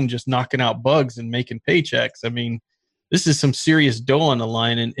in a room just knocking out bugs and making paychecks. I mean, this is some serious dough on the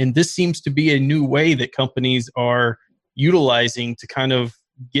line. And this seems to be a new way that companies are utilizing to kind of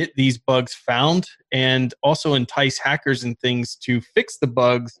get these bugs found and also entice hackers and things to fix the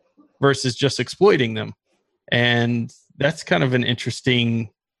bugs versus just exploiting them. And that's kind of an interesting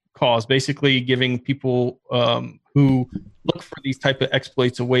cause, basically giving people who look for these type of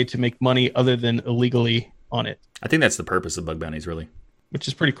exploits a way to make money other than illegally on it. I think that's the purpose of bug bounties, really. Which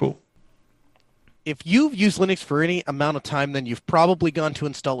is pretty cool. If you've used Linux for any amount of time, then you've probably gone to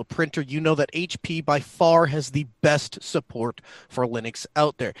install a printer. You know that HP by far has the best support for Linux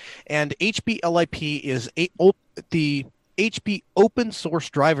out there. And HP LIP is the HP open source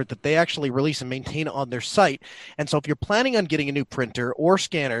driver that they actually release and maintain on their site. And so if you're planning on getting a new printer or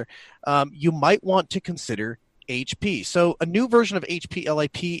scanner, you might want to consider HP. So a new version of HP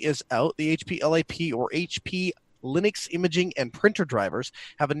LIP is out. The HP LIP or HP Linux imaging and printer drivers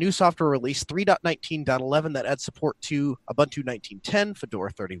have a new software release 3.19.11 that adds support to Ubuntu 19.10,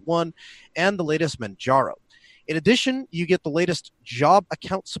 Fedora 31, and the latest Manjaro. In addition, you get the latest job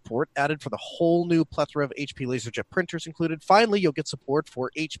account support added for the whole new plethora of HP LaserJet printers included. Finally, you'll get support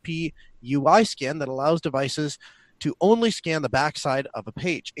for HP UI Scan that allows devices to only scan the backside of a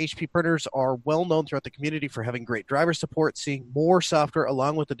page. HP printers are well known throughout the community for having great driver support. Seeing more software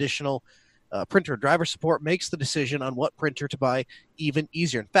along with additional printer driver support makes the decision on what printer to buy even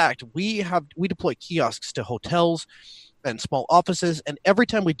easier. In fact, we deploy kiosks to hotels and small offices, and every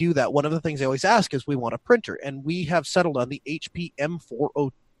time we do that, one of the things they always ask is we want a printer, and we have settled on the HP M402,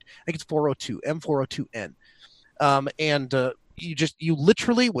 I think it's 402, M402N. You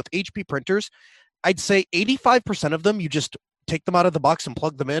literally, with HP printers, I'd say 85% of them, you just take them out of the box and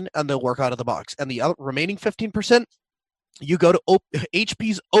plug them in, and they'll work out of the box. And the remaining 15%, you go to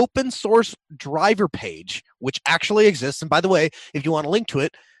HP's open source driver page, which actually exists. And by the way, if you want to link to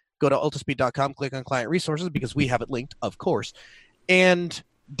it, go to altispeed.com, click on client resources, because we have it linked, of course. And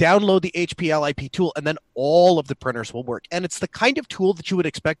download the HP LIP tool, and then all of the printers will work. And it's the kind of tool that you would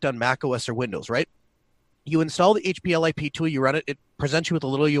expect on Mac OS or Windows, right? You install the HP LIP tool, you run it, it presents you with a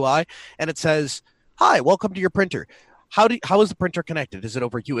little UI, and it says, "Hi, welcome to your printer. How is the printer connected? Is it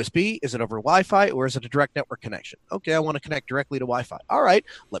over USB? Is it over Wi-Fi? Or is it a direct network connection? Okay, I want to connect directly to Wi-Fi. All right,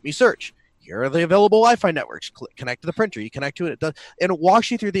 let me search. Here are the available Wi-Fi networks. Connect to the printer. You connect to it. And it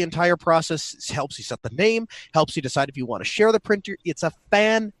walks you through the entire process. It helps you set the name, helps you decide if you want to share the printer. It's a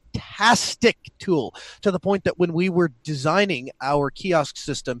fantastic tool, to the point that when we were designing our kiosk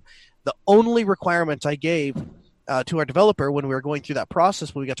system, the only requirement I gave to our developer when we were going through that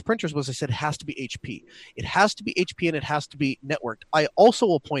process when we got to printers was I said it has to be HP. It has to be HP and it has to be networked. I also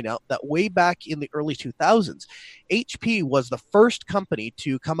will point out that way back in the early 2000s, HP was the first company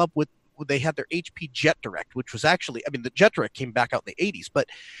to come up with, they had their HP JetDirect, which was actually, I mean, the JetDirect came back out in the 80s, but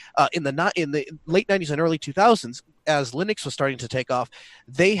in the late 90s and early 2000s, as Linux was starting to take off,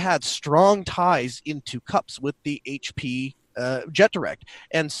 they had strong ties into cups with the HP JetDirect,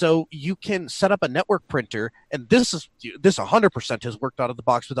 and so you can set up a network printer, and this 100% has worked out of the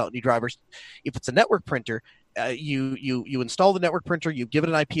box without any drivers. If it's a network printer, you install the network printer, you give it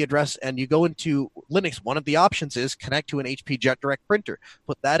an IP address, and you go into Linux. One of the options is connect to an HP JetDirect printer.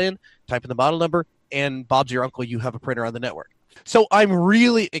 Put that in, type in the model number, and Bob's your uncle. You have a printer on the network. So I'm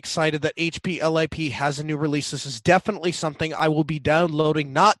really excited that HP LIP has a new release. This is definitely something I will be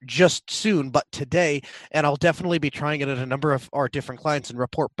downloading, not just soon, but today. And I'll definitely be trying it at a number of our different clients and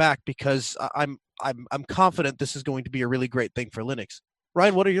report back, because I'm confident this is going to be a really great thing for Linux.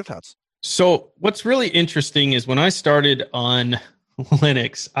 Ryan, what are your thoughts? So what's really interesting is when I started on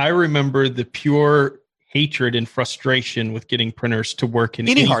Linux, I remember the pure hatred and frustration with getting printers to work in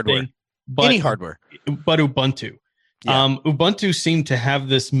any hardware. But Ubuntu. Yeah. Ubuntu seemed to have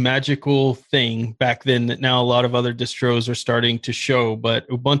this magical thing back then that now a lot of other distros are starting to show, but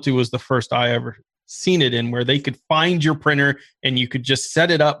Ubuntu was the first I ever seen it in, where they could find your printer and you could just set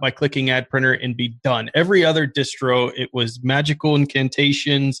it up by clicking add printer and be done. Every other distro, it was magical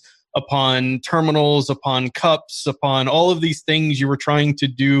incantations upon terminals, upon cups, upon all of these things you were trying to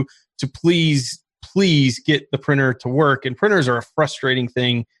do to please get the printer to work. And printers are a frustrating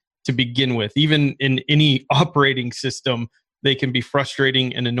thing to begin with. Even in any operating system, they can be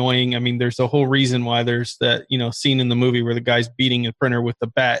frustrating and annoying. I mean, there's a whole reason why there's that, scene in the movie where the guy's beating a printer with the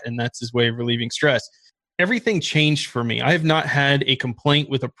bat, and that's his way of relieving stress. Everything changed for me. I have not had a complaint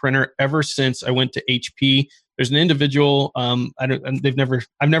with a printer ever since I went to HP. There's an individual, I've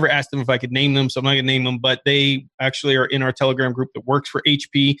never asked them if I could name them, so I'm not going to name them, but they actually are in our Telegram group that works for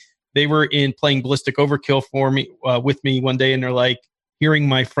HP. They were in playing Ballistic Overkill with me one day, and they're like, hearing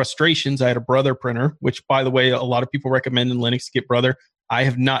my frustrations. I had a Brother printer, which, by the way, a lot of people recommend in Linux to get Brother. I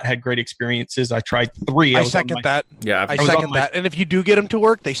have not had great experiences. I tried 3. I second that. Yeah, I second that. And if you do get them to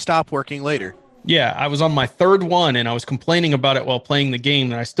work, they stop working later. Yeah, I was on my 3rd one, and I was complaining about it while playing the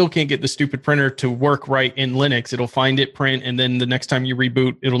game, and I still can't get the stupid printer to work right in Linux. It'll find it, print, and then the next time you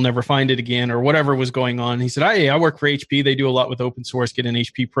reboot, it'll never find it again, or whatever was going on. He said, "Hey, I work for HP. They do a lot with open source. Get an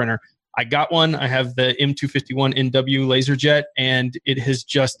HP printer." I got one. I have the M251 NW LaserJet, and it has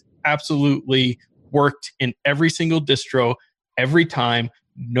just absolutely worked in every single distro, every time,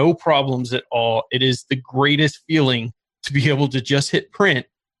 no problems at all. It is the greatest feeling to be able to just hit print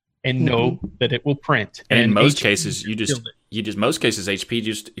and know that it will print. And in most cases, most cases HP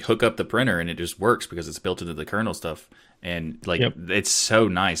just hook up the printer and it just works because it's built into the kernel stuff. And It's so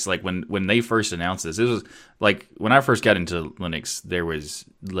nice. Like when they first announced this, it was like when I first got into Linux, there was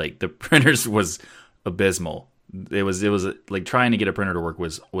like the printers was abysmal. It was like trying to get a printer to work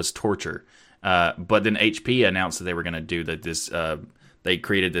was torture. But then HP announced that they were going to do that. They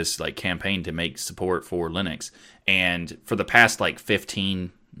created this like campaign to make support for Linux, and for the past like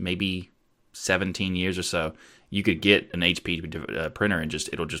 15, maybe 17 years or so, you could get an HP printer and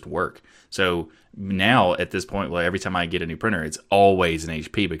it'll just work. So now at this point, every time I get a new printer, it's always an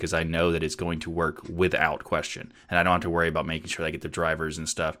HP because I know that it's going to work without question, and I don't have to worry about making sure I get the drivers and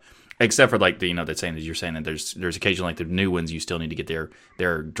stuff. Except for like they're saying that you're saying that there's occasionally like the new ones you still need to get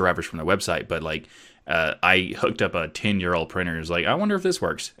their drivers from their website. But like I hooked up a 10-year-old printer. It's like I wonder if this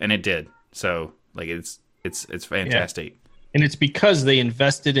works, and it did. So like it's fantastic. Yeah. And it's because they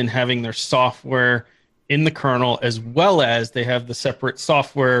invested in having their software in the kernel, as well as they have the separate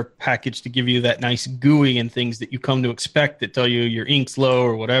software package to give you that nice GUI and things that you come to expect that tell you your ink's low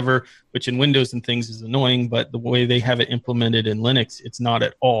or whatever, which in Windows and things is annoying, but the way they have it implemented in Linux, it's not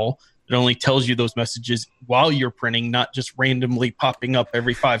at all. It only tells you those messages while you're printing, not just randomly popping up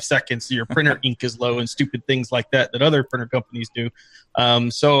every 5 seconds. So your printer ink is low and stupid things like that other printer companies do.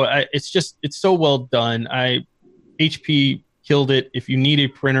 It's so well done. HP killed it. If you need a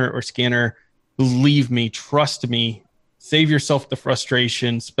printer or scanner, believe me, trust me, save yourself the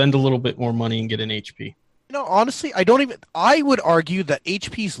frustration, spend a little bit more money and get an HP. Honestly, I would argue that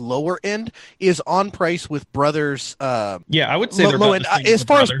HP's lower end is on price with Brother's. I would say they're low end. As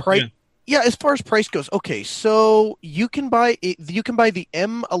far as price, as far as price goes. Okay, so you can buy the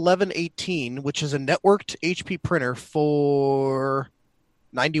M1118, which is a networked HP printer, for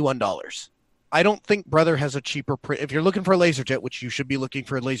 $91. I don't think Brother has a cheaper print. If you're looking for a LaserJet, which you should be looking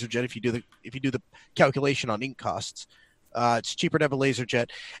for a LaserJet if you do the calculation on ink costs. It's cheaper to have a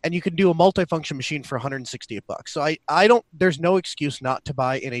LaserJet, and you can do a multifunction machine for $168. So I don't. There's no excuse not to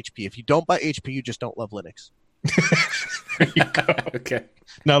buy an HP. If you don't buy HP, you just don't love Linux. There you go. Okay,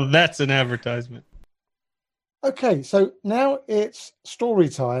 now that's an advertisement. Okay, so now it's story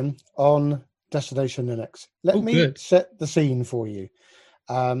time on Destination Linux. Let me set the scene for you.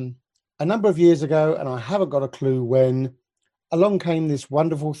 A number of years ago, and I haven't got a clue when, along came this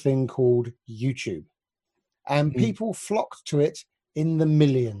wonderful thing called YouTube. And people flocked to it in the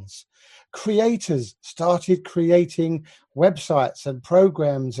millions. Creators started creating websites and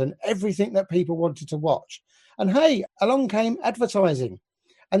programs and everything that people wanted to watch. And hey, along came advertising.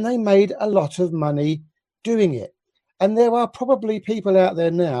 And they made a lot of money doing it. And there are probably people out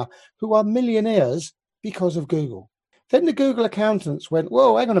there now who are millionaires because of Google. Then the Google accountants went,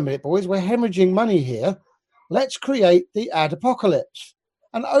 whoa, hang on a minute, boys, we're hemorrhaging money here. Let's create the ad apocalypse.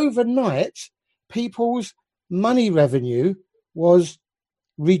 And overnight, people's money revenue was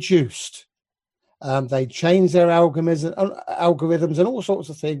reduced. They changed their algorithms and all sorts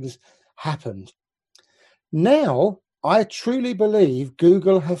of things happened. Now, I truly believe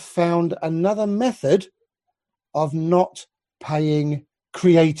Google have found another method of not paying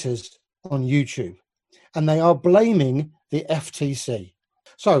creators on YouTube, and they are blaming the FTC.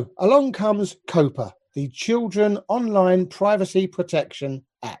 So along comes COPA, the Children Online Privacy Protection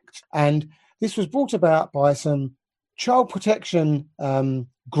Act, and this was brought about by some child protection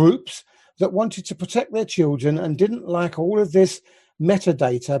groups that wanted to protect their children and didn't like all of this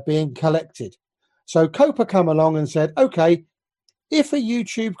metadata being collected. So COPA come along and said, okay, if a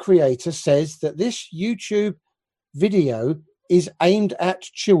YouTube creator says that this YouTube video is aimed at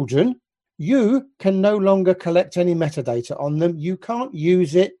children, you can no longer collect any metadata on them. You can't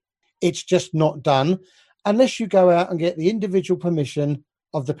use it. It's just not done unless you go out and get the individual permission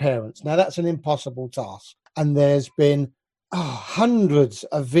of the parents. Now, that's an impossible task. And there's been hundreds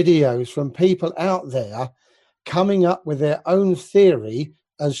of videos from people out there coming up with their own theory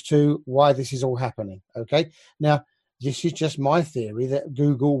as to why this is all happening. Okay. Now, this is just my theory that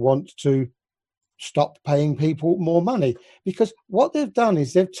Google wants to stop paying people more money, because what they've done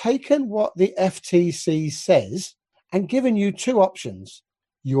is they've taken what the FTC says and given you two options.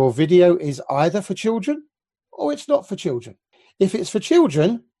 Your video is either for children or it's not for children. If it's for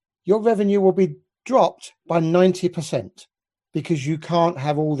children, your revenue will be dropped by 90% because you can't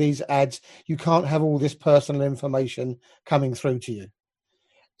have all these ads. You can't have all this personal information coming through to you.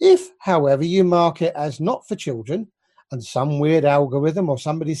 If, however, you mark it as not for children and some weird algorithm or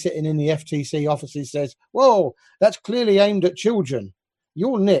somebody sitting in the FTC offices says, whoa, that's clearly aimed at children,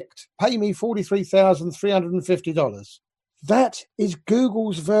 you're nicked. Pay me $43,350. That is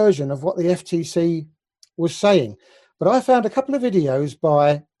Google's version of what the FTC was saying. But I found a couple of videos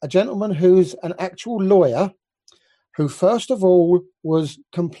by a gentleman who's an actual lawyer who first of all was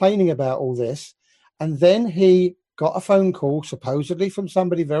complaining about all this, and then he got a phone call supposedly from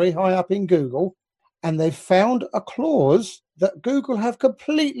somebody very high up in Google, and they've found a clause that Google have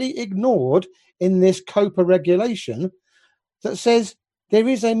completely ignored in this COPA regulation that says there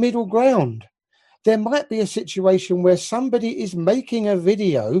is a middle ground. There might be a situation where somebody is making a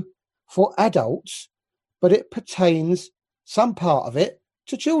video for adults, but it pertains, some part of it,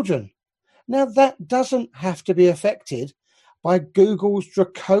 to children. Now, that doesn't have to be affected by Google's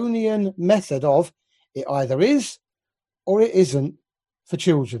draconian method of it either is or it isn't for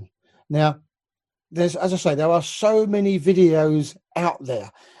children. Now, as I say, there are so many videos out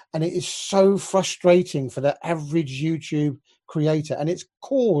there, and it is so frustrating for the average YouTube creator, and it's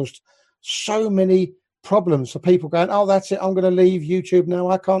caused so many problems for people going, oh, that's it, I'm going to leave YouTube now.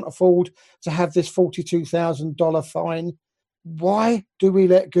 I can't afford to have this $42,000 fine. Why do we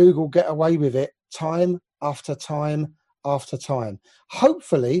let Google get away with it time after time after time?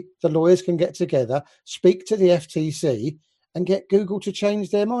 Hopefully, the lawyers can get together, speak to the FTC, and get Google to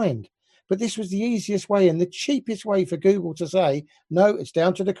change their mind. But this was the easiest way and the cheapest way for Google to say, no, it's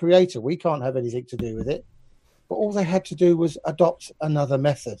down to the creator. We can't have anything to do with it. But all they had to do was adopt another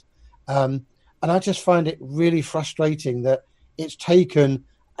method. And I just find it really frustrating that it's taken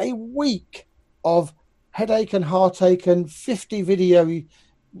a week of headache and heartache and 50 video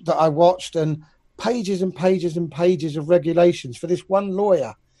that I watched and pages and pages and pages of regulations for this one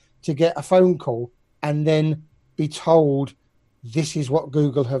lawyer to get a phone call and then be told this is what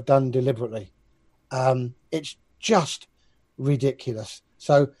Google have done deliberately. It's just ridiculous.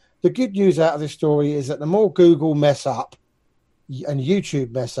 So the good news out of this story is that the more Google mess up and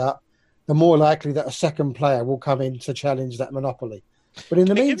YouTube mess up, the more likely that a second player will come in to challenge that monopoly. But in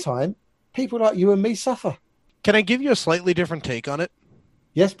the meantime, people like you and me suffer. Can I give you a slightly different take on it?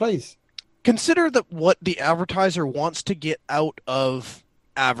 Yes, please. Consider that what the advertiser wants to get out of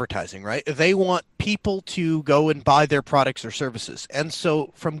advertising, right? They want people to go and buy their products or services. And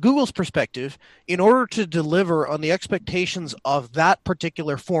so from Google's perspective, in order to deliver on the expectations of that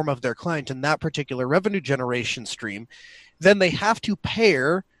particular form of their client and that particular revenue generation stream, then they have to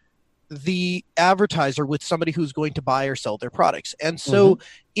pair the advertiser with somebody who's going to buy or sell their products. And so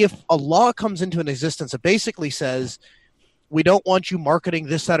if a law comes into an existence that basically says, we don't want you marketing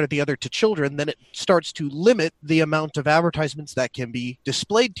this, that, or the other to children, then it starts to limit the amount of advertisements that can be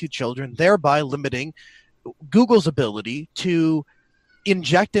displayed to children, thereby limiting Google's ability to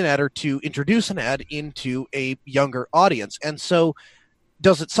inject an ad or to introduce an ad into a younger audience. And so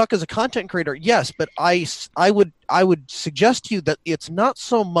does it suck as a content creator? Yes, but I would suggest to you that it's not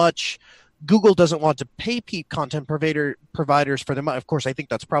so much Google doesn't want to pay content providers for their money. Of course, I think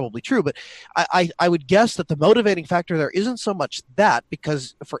that's probably true, but I would guess that the motivating factor there isn't so much that,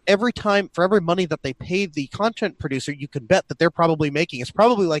 because for every money that they pay the content producer, you can bet that they're probably making, it's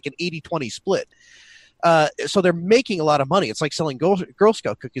probably like an 80-20 split. So they're making a lot of money. It's like selling Girl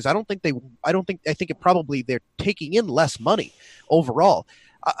Scout cookies. I think they're taking in less money overall.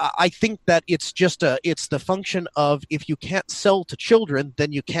 I think that it's the function of, if you can't sell to children,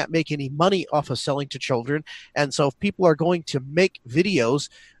 then you can't make any money off of selling to children. And so if people are going to make videos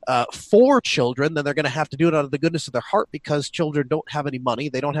for children, then they're going to have to do it out of the goodness of their heart, because children don't have any money.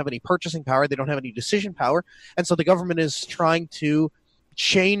 They don't have any purchasing power. They don't have any decision power. And so the government is trying to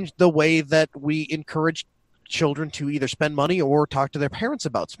change the way that we encourage children to either spend money or talk to their parents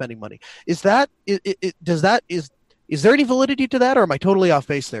about spending money. Is there any validity to that, or am I totally off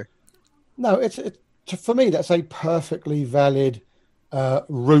base there? No, for me, that's a perfectly valid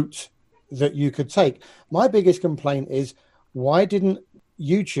route that you could take. My biggest complaint is, why didn't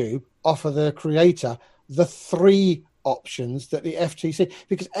YouTube offer the creator the 3 options that the FTC,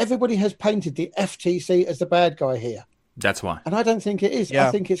 because everybody has painted the FTC as the bad guy here. That's why. And I don't think it is. Yeah.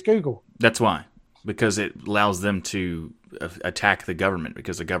 I think it's Google. That's why. Because it allows them to attack the government,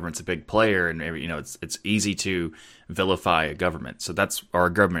 because the government's a big player, and it's easy to vilify a government. So that's our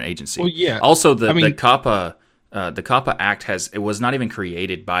government agency. Well, yeah. Also, the COPPA Act it was not even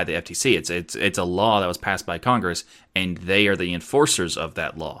created by the FTC. It's a law that was passed by Congress, and they are the enforcers of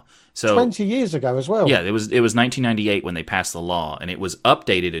that law. So 20 years ago as well. Yeah, it was 1998 when they passed the law, and it was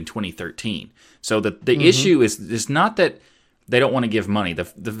updated in 2013. So the issue is not that they don't want to give money. The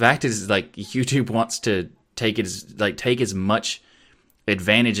fact is, like, YouTube wants to take as much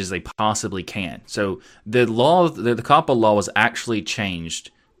advantage as they possibly can. So the COPPA law was actually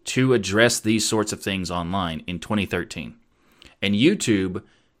changed to address these sorts of things online in 2013. And YouTube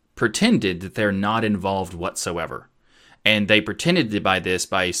pretended that they're not involved whatsoever. And they pretended by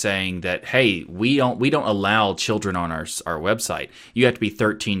saying that, hey, we don't allow children on our website. You have to be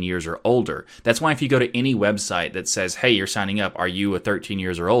 13 years or older. That's why if you go to any website that says, hey, you're signing up, are you a 13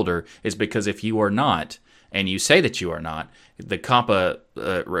 years or older? Is because if you are not, and you say that you are not, the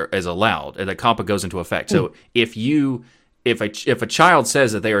COPPA is allowed, and the COPPA goes into effect. So if a child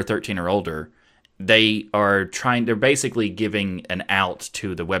says that they are 13 or older, they're basically giving an out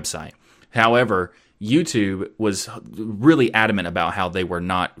to the website. However, YouTube was really adamant about how they were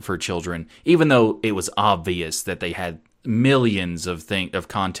not for children, even though it was obvious that they had millions of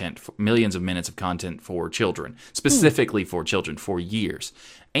content, millions of minutes of content for children, specifically for children, for years.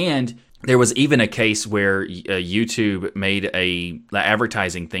 And there was even a case where YouTube made the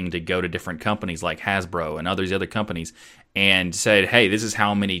advertising thing to go to different companies like Hasbro and other companies, and said, hey, this is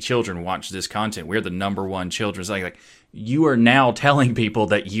how many children watch this content. We're the number one children's. Like, you are now telling people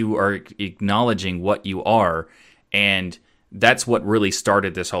that you are acknowledging what you are, and that's what really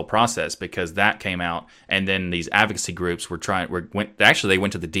started this whole process, because that came out, and then these advocacy groups they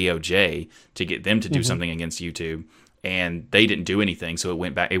went to the DOJ to get them to do something against YouTube, and they didn't do anything, so it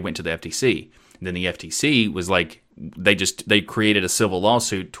went to the FTC. And then the FTC was like, they created a civil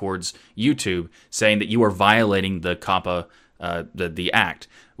lawsuit towards YouTube saying that you are violating the COPPA, the act,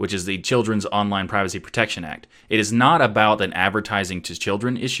 which is the Children's Online Privacy Protection Act. It is not about an advertising to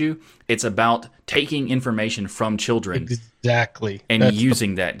children issue. It's about taking information from children exactly and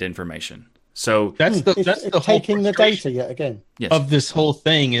using that information. So that's the whole taking the data yet again of this whole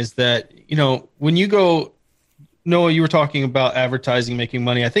thing is that, when you go, Noah, you were talking about advertising, making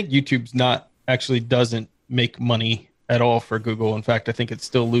money. I think YouTube's doesn't make money at all for Google. In fact, I think it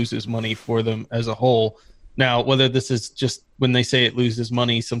still loses money for them as a whole. Now, whether this is just when they say it loses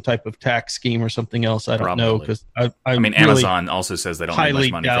money, some type of tax scheme or something else, I don't know. Because I mean, really Amazon also says they don't make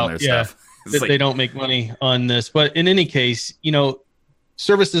much money from their stuff. They don't make money on this. But in any case,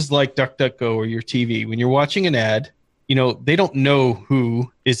 services like DuckDuckGo or your TV, when you're watching an ad, they don't know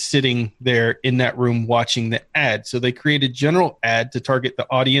who is sitting there in that room watching the ad. So they create a general ad to target the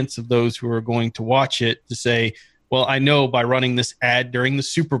audience of those who are going to watch it, to say, well, I know by running this ad during the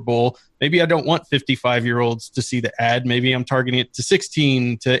Super Bowl, maybe I don't want 55-year-olds to see the ad. Maybe I'm targeting it to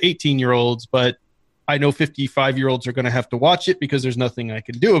 16 to 18-year-olds, but I know 55-year-olds are going to have to watch it because there's nothing I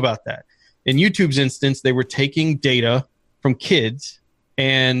can do about that. In YouTube's instance, they were taking data from kids,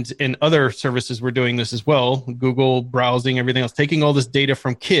 and other services were doing this as well, Google, browsing, everything else, taking all this data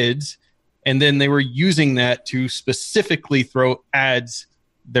from kids, and then they were using that to specifically throw ads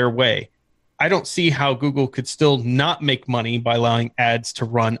their way. I don't see how Google could still not make money by allowing ads to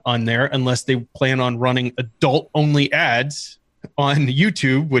run on there unless they plan on running adult-only ads on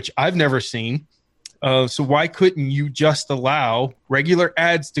YouTube, which I've never seen. So why couldn't you just allow regular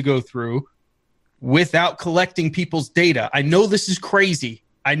ads to go through without collecting people's data? I know this is crazy.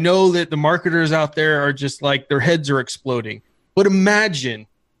 I know that the marketers out there are just like, their heads are exploding. But imagine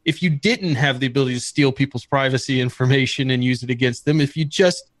if you didn't have the ability to steal people's privacy information and use it against them, if you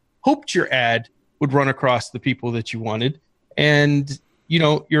just hoped your ad would run across the people that you wanted, and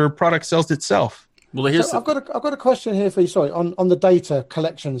your product sells itself. Well, I've got a question here for you. Sorry, on the data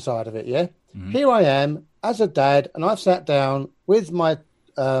collection side of it. Yeah, Here I am as a dad, and I've sat down with my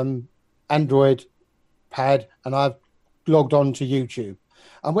Android pad, and I've logged on to YouTube,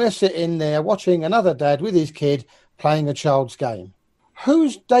 and we're sitting there watching another dad with his kid playing a child's game.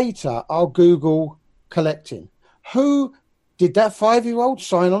 Whose data are Google collecting? Who did that 5-year-old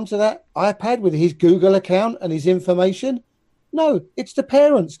sign on to that iPad with his Google account and his information? No, it's the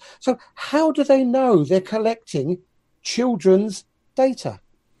parents. So how do they know they're collecting children's data?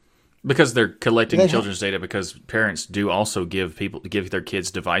 Because they're collecting children's data, because parents do also give their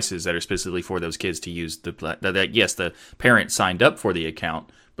kids devices that are specifically for those kids to use. Yes, the parent signed up for the account,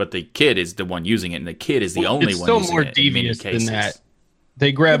 but the kid is the one using it, and the kid is the only one using it. It's still more devious than that.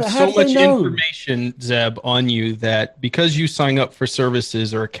 They grab so much information, Zeb, on you that because you sign up for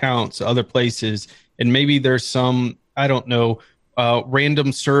services or accounts other places, and maybe there's some, I don't know,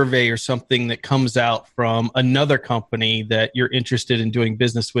 random survey or something that comes out from another company that you're interested in doing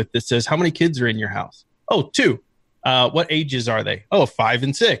business with that says, how many kids are in your house? Oh, 2. What ages are they? Oh, 5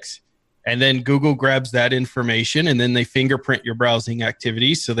 and 6. And then Google grabs that information, and then they fingerprint your browsing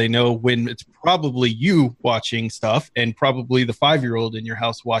activities, so they know when it's probably you watching stuff and probably the 5-year-old in your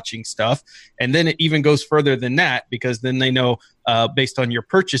house watching stuff. And then it even goes further than that, because then they know based on your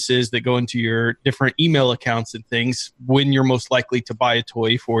purchases that go into your different email accounts and things, when you're most likely to buy a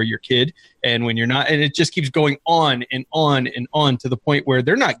toy for your kid and when you're not. And it just keeps going on and on and on to the point where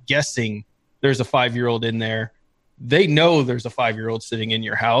they're not guessing there's a 5-year-old in there. They know there's a 5-year-old sitting in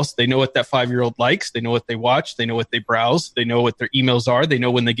your house. They know what that 5-year-old likes. They know what they watch. They know what they browse. They know what their emails are. They know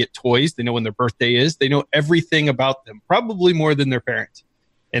when they get toys. They know when their birthday is. They know everything about them, probably more than their parents.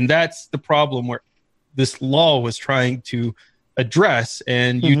 And that's the problem where this law was trying to address.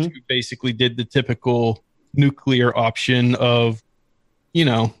 And YouTube basically did the typical nuclear option of,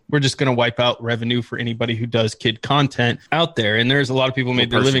 we're just going to wipe out revenue for anybody who does kid content out there. And there's a lot of people made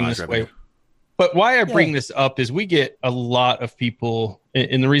their living this way. But why I bring this up is we get a lot of people,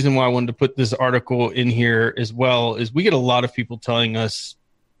 and the reason why I wanted to put this article in here as well is we get a lot of people telling us,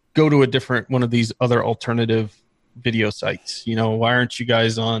 go to a different one of these other alternative video sites. Why aren't you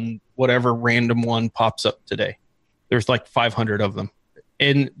guys on whatever random one pops up today? There's like 500 of them.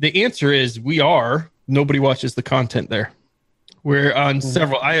 And the answer is nobody watches the content there. We're on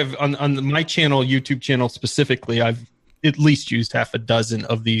several. I have on my channel, YouTube channel specifically, I've at least used half a dozen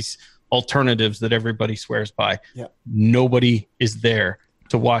of these alternatives that everybody swears by. Nobody is there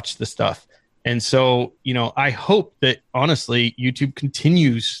to watch the stuff. And so, I hope that honestly, YouTube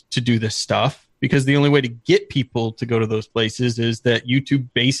continues to do this stuff, because the only way to get people to go to those places is that YouTube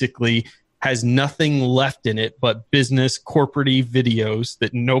basically has nothing left in it but business corporate-y videos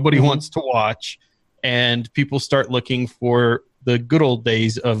that nobody wants to watch. And people start looking for the good old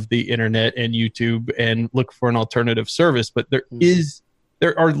days of the internet and YouTube and look for an alternative service. But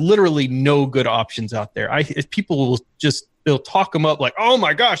there are literally no good options out there. People will they'll talk them up like, oh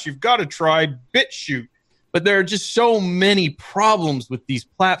my gosh, you've got to try BitChute. But there are just so many problems with these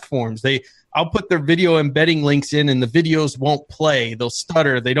platforms. I'll put their video embedding links in and the videos won't play. They'll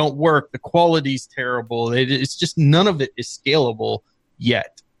stutter. They don't work. The quality's terrible. It's just none of it is scalable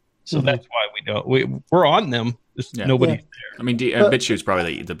yet. So that's why we're on them. Nobody's there. I mean, BitChute's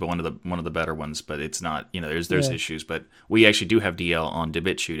probably one of the better ones, but it's not. There's issues, but we actually do have DL on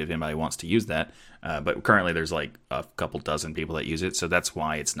BitChute if anybody wants to use that. But currently, there's like a couple dozen people that use it, so that's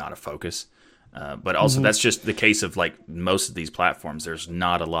why it's not a focus. But also, that's just the case of like most of these platforms. There's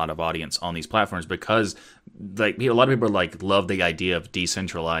not a lot of audience on these platforms because like a lot of people love the idea of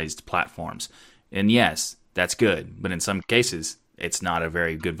decentralized platforms, and yes, that's good. But in some cases, it's not a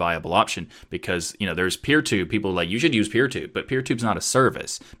very good viable option because there's PeerTube. People like you should use PeerTube, but PeerTube's not a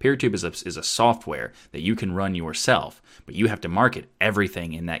service. PeerTube is a software that you can run yourself, but you have to market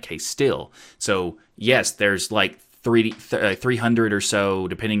everything in that case still. So yes, there's like 300 or so,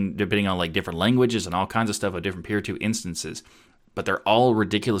 depending on like different languages and all kinds of stuff of different PeerTube instances. But they're all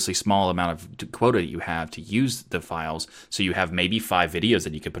ridiculously small amount of quota that you have to use the files. So you have maybe 5 videos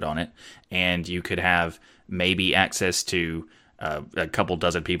that you could put on it, and you could have maybe access to a couple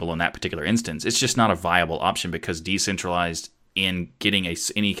dozen people in that particular instance. It's just not a viable option because decentralized in getting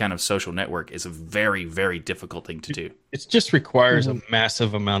any kind of social network is a very, very difficult thing to do. It just requires a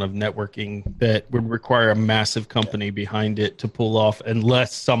massive amount of networking that would require a massive company behind it to pull off,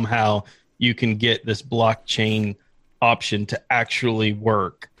 unless somehow you can get this blockchain option to actually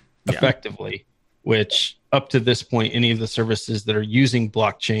work effectively, which up to this point, any of the services that are using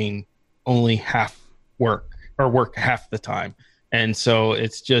blockchain only half work half the time. And so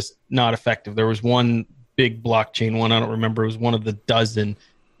it's just not effective. There was one big blockchain one, I don't remember, it was one of the dozen.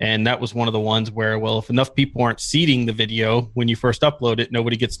 And that was one of the ones where, well, if enough people aren't seeding the video when you first upload it,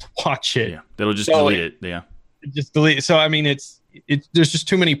 nobody gets to watch it. Yeah, they'll just delete it. Yeah. Just delete it. So, I mean, there's just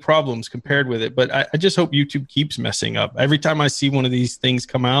too many problems compared with it. But I just hope YouTube keeps messing up. Every time I see one of these things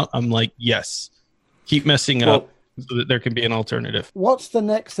come out, I'm like, yes, keep messing up so that there can be an alternative. What's the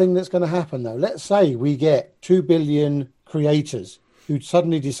next thing that's going to happen, though? Let's say we get 2 billion creators who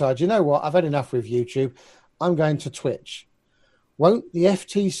suddenly decide, you know what, I've had enough with YouTube, I'm going to Twitch. Won't the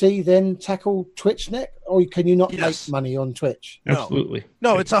FTC then tackle TwitchNet, or can you not make money on Twitch? Absolutely.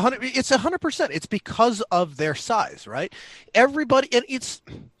 No, it's 100%. It's because of their size, right? Everybody, and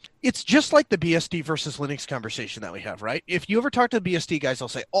it's just like the BSD versus Linux conversation that we have, right? If you ever talk to the BSD guys, they'll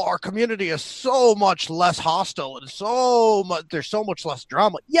say, "Oh, our community is so much less hostile and there's so much less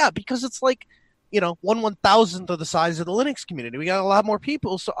drama." Yeah, because it's like, 1/1000th of the size of the Linux community. We got a lot more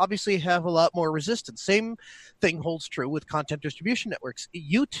people, so obviously have a lot more resistance. Same thing holds true with content distribution networks.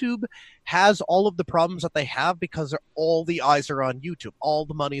 YouTube has all of the problems that they have because all the eyes are on YouTube. All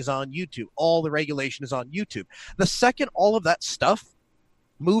the money is on YouTube. All the regulation is on YouTube. The second all of that stuff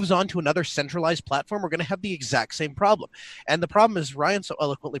moves on to another centralized platform, we're going to have the exact same problem. And the problem, as Ryan so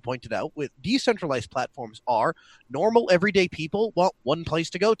eloquently pointed out, with decentralized platforms are normal everyday people want one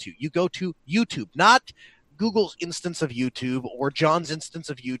place to go to. You go to YouTube, not Google's instance of YouTube or John's instance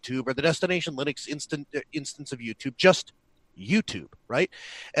of YouTube or the Destination Linux instance of YouTube, just YouTube, right?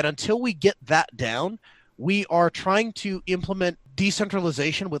 And until we get that down, we are trying to implement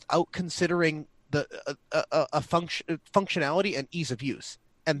decentralization without considering the functionality and ease of use.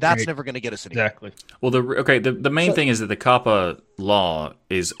 And that's never going to get us anywhere. Exactly. Well, the main thing is that the COPPA law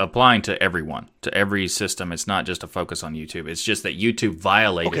is applying to everyone, to every system. It's not just a focus on YouTube. It's just that YouTube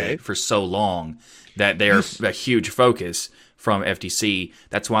violated it for so long that they're a huge focus from FTC.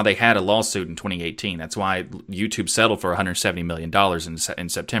 That's why they had a lawsuit in 2018. That's why YouTube settled for $170 million in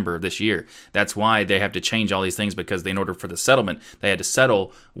September of this year. That's why they have to change all these things, because in order for the settlement, they had to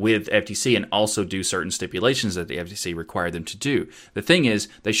settle with FTC and also do certain stipulations that the FTC required them to do. The thing is,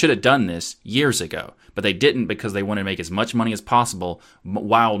 they should have done this years ago, but they didn't because they wanted to make as much money as possible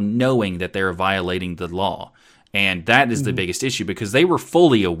while knowing that they were violating the law. And that is the biggest issue, because they were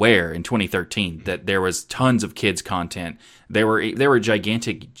fully aware in 2013 that there was tons of kids content. There were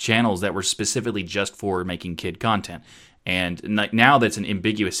gigantic channels that were specifically just for making kid content. And now that's an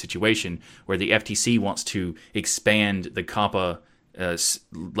ambiguous situation where the FTC wants to expand the COPPA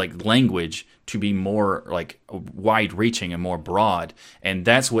language to be more wide-reaching and more broad. And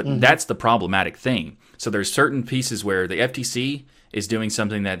that's that's the problematic thing. So there's certain pieces where the FTC is doing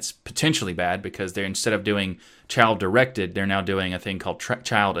something that's potentially bad, because they're, instead of doing child-directed, they're now doing a thing called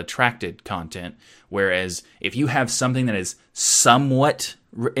child-attracted content. Whereas if you have something that is somewhat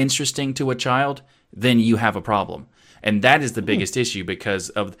interesting to a child, then you have a problem. And that is the biggest issue, because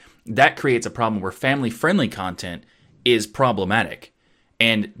of that creates a problem where family-friendly content is problematic.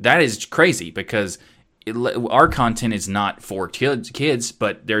 And that is crazy, because our content is not for kids,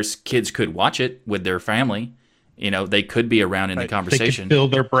 but there's kids could watch it with their family. They could be around in the conversation. They could fill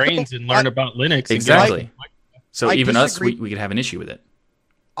their brains and learn about Linux. Exactly. So even us, we could have an issue with it.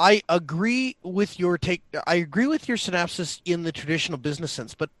 I agree with your take. I agree with your synopsis in the traditional business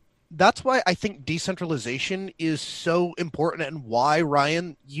sense, but that's why I think decentralization is so important, and why,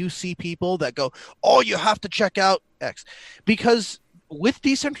 Ryan, you see people that go, "Oh, you have to check out X," because with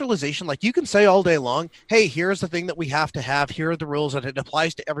decentralization, like, you can say all day long, "Hey, here's the thing that we have to have. Here are the rules, and it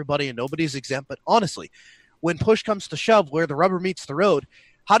applies to everybody, and nobody's exempt." But honestly, when push comes to shove, where the rubber meets the road,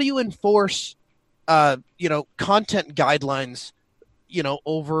 how do you enforce, content guidelines,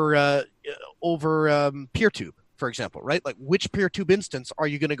 over PeerTube, for example, right? Like, which PeerTube instance are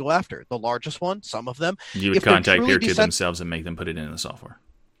you going to go after? The largest one? Some of them? You would contact PeerTube themselves and make them put it in the software.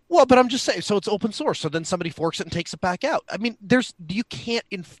 Well, but I'm just saying, so it's open source. So then somebody forks it and takes it back out. I mean, you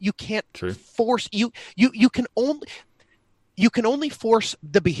can't force you can only force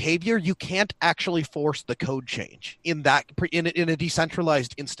the behavior. You can't actually force the code change in a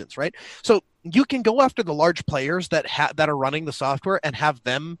decentralized instance, right? So you can go after the large players that are running the software and have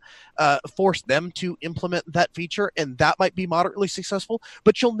them force them to implement that feature, and that might be moderately successful.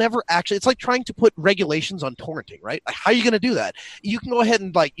 But you'll never actually. It's like trying to put regulations on torrenting, right? Like, how are you going to do that? You can go ahead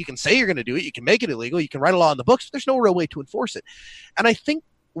and, like, you can say you're going to do it. You can make it illegal. You can write a law in the books. But there's no real way to enforce it. And I think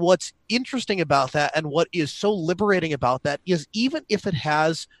what's interesting about that, and what is so liberating about that, is even if it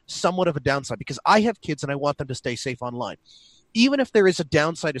has somewhat of a downside, because I have kids and I want them to stay safe online, even if there is a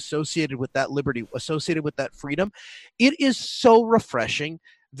downside associated with that liberty, associated with that freedom, it is so refreshing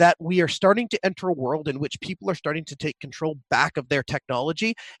that we are starting to enter a world in which people are starting to take control back of their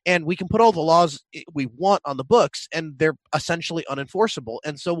technology, and we can put all the laws we want on the books, and they're essentially unenforceable.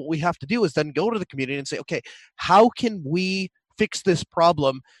 And so what we have to do is then go to the community and say, okay, how can we fix this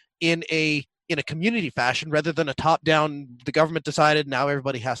problem in a community fashion, rather than a top-down, the government decided, now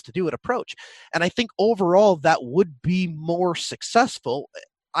everybody has to do it approach. And I think overall that would be more successful.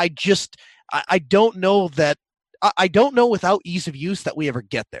 I don't know that I don't know without ease of use that we ever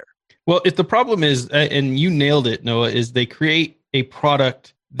get there. Well, if the problem is, and you nailed it, Noah, is they create a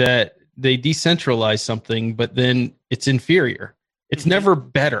product that they decentralize something, but then it's inferior. It's never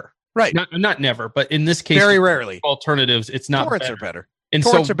better. Right. Not never, but in this case, very rarely. Alternatives, it's not Torrents better. are better. And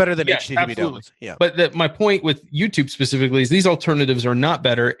torrents are better than HTTP downloads. Yeah. But my point with YouTube specifically is these alternatives are not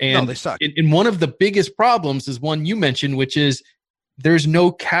better. And they suck. And one of the biggest problems is one you mentioned, which is there's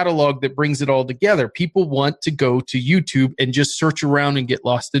no catalog that brings it all together. People want to go to YouTube and just search around and get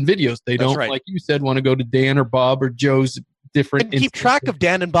lost in videos. They don't, like you said, want to go to Dan or Bob or Joe's different. And keep track of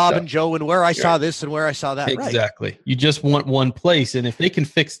Dan and Bob and Joe and where I saw this and where I saw that. Exactly. Right. You just want one place. And if they can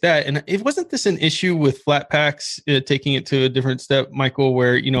fix that, and it wasn't this an issue with Flatpaks taking it to a different step, Michael,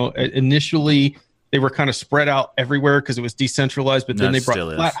 where, initially they were kind of spread out everywhere because it was decentralized, but then they brought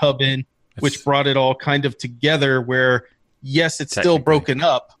FlatHub in, which brought it all kind of together where, yes, it's still broken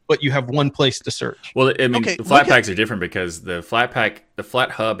up, but you have one place to search. Well, I mean, the Flatpaks are different because the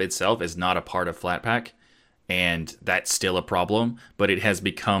FlatHub itself is not a part of Flatpak. And that's still a problem, but it has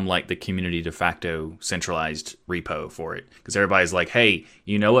become like the community de facto centralized repo for it. Because everybody's like, hey,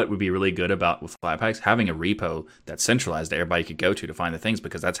 you know what would be really good about with Flatpaks? Having a repo that's centralized that everybody could go to find the things,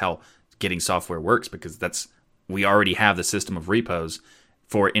 because that's how getting software works, because we already have the system of repos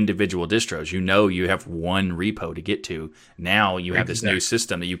for individual distros. You have one repo to get to. Now you have this new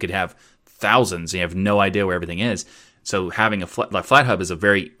system that you could have thousands and you have no idea where everything is. So having FlatHub is a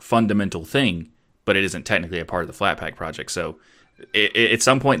very fundamental thing, but it isn't technically a part of the Flatpak project. So at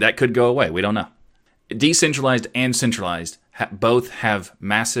some point that could go away. We don't know. Decentralized and centralized both have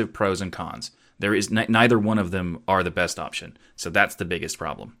massive pros and cons. There is neither one of them are the best option. So that's the biggest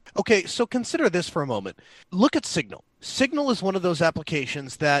problem. Okay, so consider this for a moment. Look at Signal. Signal is one of those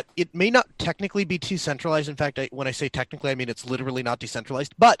applications that it may not technically be decentralized. In fact, when I say technically, I mean it's literally not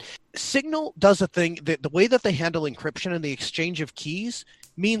decentralized. But Signal does a thing that the way that they handle encryption and the exchange of keys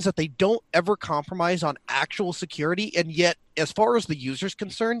means that they don't ever compromise on actual security. And yet, as far as the user's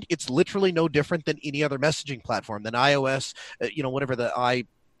concerned, it's literally no different than any other messaging platform, than iOS, whatever the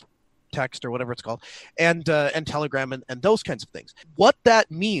text or whatever it's called, and Telegram and those kinds of things. What that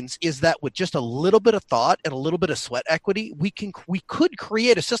means is that with just a little bit of thought and a little bit of sweat equity, we could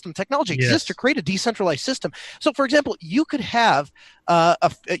create a system. Technology exists to create a decentralized system. So, for example, you could have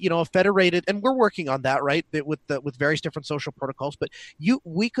a federated, and we're working on that, right? With various different social protocols, but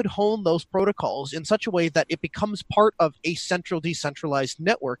we could hone those protocols in such a way that it becomes part of a central decentralized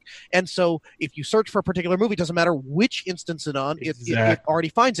network. And so, if you search for a particular movie, it doesn't matter which instance it's on, it already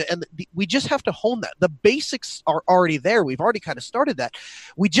finds it. And we just have to hone that. The basics are already there. We've already kind of started that.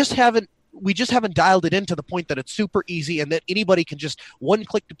 We just haven't we just haven't dialed it in to the point that it's super easy and that anybody can just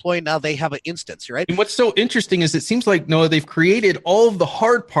one-click deploy, and now they have an instance, right? And what's so interesting is it seems like, Noah, they've created all of the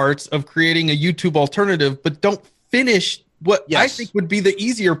hard parts of creating a YouTube alternative, but don't finish what I think would be the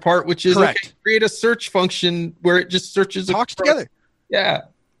easier part, which is create a search function where it just searches. Talks together. Yeah.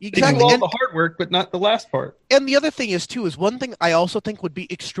 Exactly. They do all the hard work, but not the last part. And the other thing is, too, is one thing I also think would be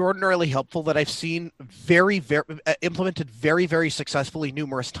extraordinarily helpful that I've seen very implemented very, very successfully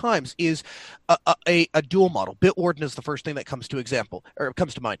numerous times is a dual model. Bitwarden is the first thing that comes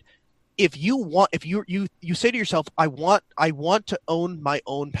to mind. If you say to yourself, I want to own my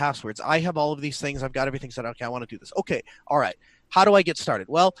own passwords. I have all of these things. I've got everything set up. Okay, I want to do this. Okay, all right. How do I get started?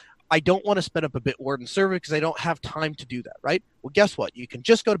 Well, I don't want to spin up a Bitwarden server because I don't have time to do that, right? Well, guess what? You can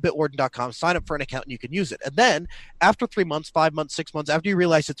just go to bitwarden.com, sign up for an account, and you can use it. And then after 3 months, 5 months, 6 months, after you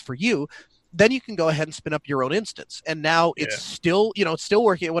realize it's for you, then you can go ahead and spin up your own instance. And now it's still, it's still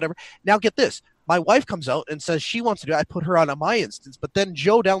working or whatever. Now get this. My wife comes out and says she wants to do it. I put her on my instance, but then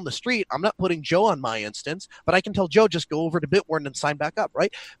Joe down the street, I'm not putting Joe on my instance, but I can tell Joe just go over to Bitwarden and sign back up,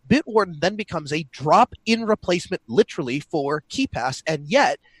 right? Bitwarden then becomes a drop-in replacement literally for KeePass, and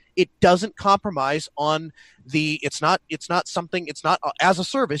yet it doesn't compromise on it's not as a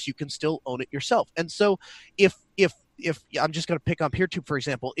service, you can still own it yourself. And so if I'm just going to pick on PeerTube, for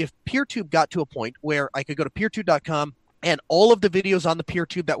example, if PeerTube got to a point where I could go to peertube.com and all of the videos on the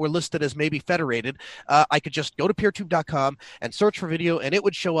PeerTube that were listed as maybe federated, I could just go to peertube.com and search for video, and it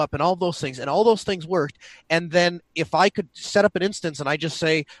would show up, and all those things worked. And then if I could set up an instance and I just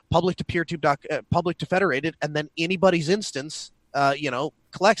say public to PeerTube, public to federated, and then anybody's instance,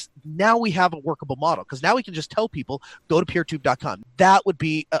 collects, now we have a workable model, because now we can just tell people, go to peertube.com. That would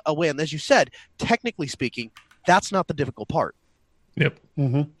be a way. And as you said, technically speaking, that's not the difficult part. Yep.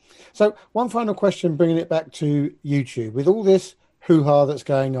 Mm-hmm. So one final question, bringing it back to YouTube. With all this hoo-ha that's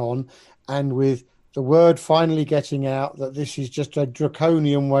going on, and with the word finally getting out that this is just a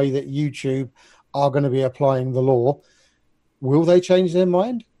draconian way that YouTube are going to be applying the law, will they change their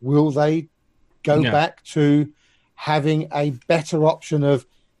mind? Will they go back to having a better option of,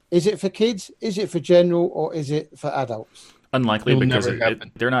 is it for kids, is it for general, or is it for adults? Unlikely, because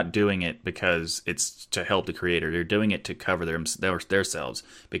they're not doing it because it's to help the creator. They're doing it to cover themselves,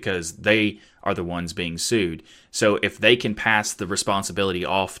 because they are the ones being sued. So if they can pass the responsibility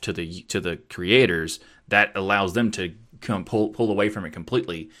off to the creators, that allows them to pull away from it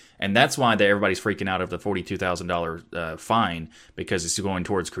completely. And that's why everybody's freaking out of the $42,000 fine, because it's going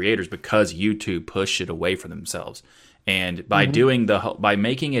towards creators, because YouTube pushed it away from themselves. And by by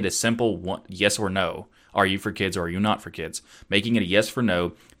making it a simple yes or no, are you for kids or are you not for kids? Making it a yes for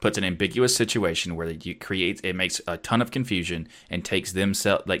no puts an ambiguous situation where it makes a ton of confusion and takes them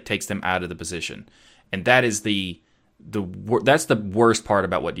out of the position. And that is that's the worst part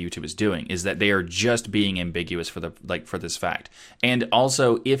about what YouTube is doing, is that they are just being ambiguous for this fact. And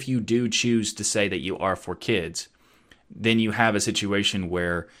also, if you do choose to say that you are for kids, then you have a situation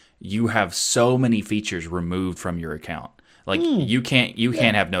where you have so many features removed from your account. Like you can't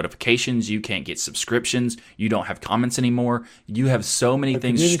have notifications, you can't get subscriptions, you don't have comments anymore. You have so many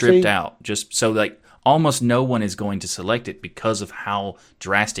things stripped out, just so almost no one is going to select it because of how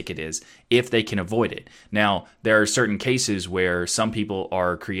drastic it is, if they can avoid it. Now, there are certain cases where some people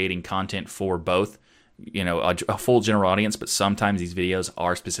are creating content for both, a full general audience, but sometimes these videos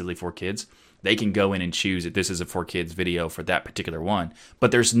are specifically for kids. They can go in and choose that this is a for kids video for that particular one,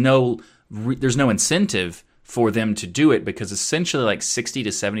 but there's no incentive for them to do it, because essentially 60 to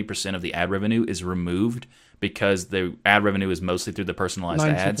 70% of the ad revenue is removed, because the ad revenue is mostly through the personalized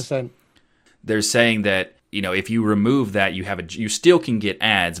 90%. Ads. They're saying that, if you remove that, you still can get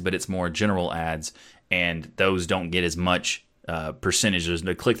ads, but it's more general ads, and those don't get as much percentages.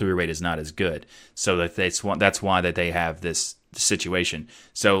 The click-through rate is not as good. So that's why that they have this situation.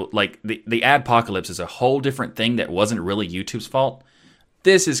 So the adpocalypse is a whole different thing that wasn't really YouTube's fault.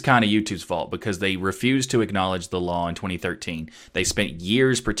 This is kind of YouTube's fault, because they refused to acknowledge the law in 2013. They spent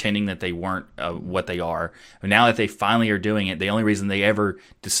years pretending that they weren't what they are. But now that they finally are doing it, the only reason they ever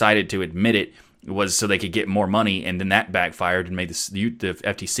decided to admit it was so they could get more money, and then that backfired and made the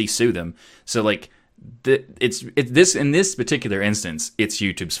FTC sue them. So it's in this particular instance, it's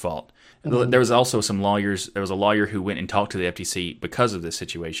YouTube's fault. There was also some lawyers. There was a lawyer who went and talked to the FTC because of this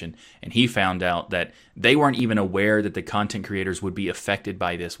situation, and he found out that they weren't even aware that the content creators would be affected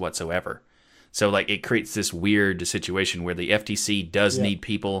by this whatsoever. So it creates this weird situation where the FTC does need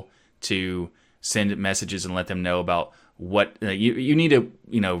people to send messages and let them know about what you need to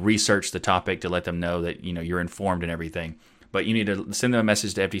research the topic to let them know that you're informed and everything. but you need to send them a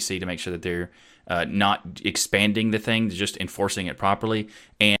message to FTC to make sure that they're not expanding the thing, just enforcing it properly.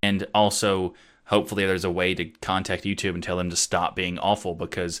 And also, hopefully there's a way to contact YouTube and tell them to stop being awful,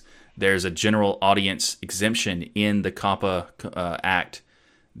 because there's a general audience exemption in the COPPA Act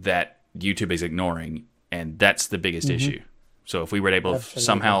that YouTube is ignoring, and that's the biggest issue. So if we were able to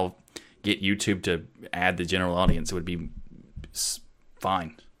somehow get YouTube to add the general audience, it would be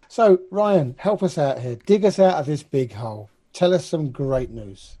fine. So, Ryan, help us out here. Dig us out of this big hole. Tell us some great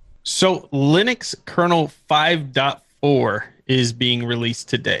news. So Linux kernel 5.4 is being released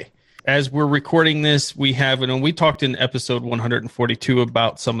today. As we're recording this, we have, and we talked in episode 142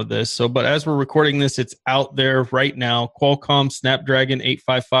 about some of this. But as we're recording this, it's out there right now. Qualcomm Snapdragon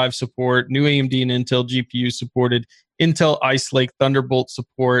 855 support, new AMD and Intel GPU supported, Intel Ice Lake Thunderbolt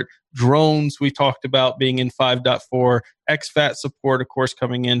support, drones we talked about being in 5.4, exFAT support, of course,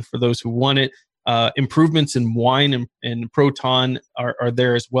 coming in for those who want it. Improvements in Wine and Proton are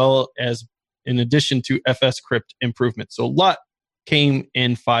there, as well as in addition to FS-Crypt improvements. So a lot came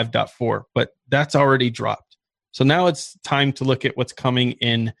in 5.4, but that's already dropped. So now it's time to look at what's coming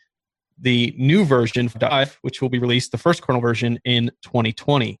in the new version 5, which will be released, the first kernel version, in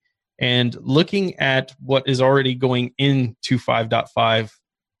 2020. And looking at what is already going into 5.5,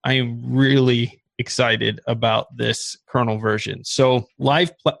 I am really excited about this kernel version. So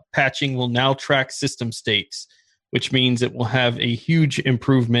live patching will now track system states, which means it will have a huge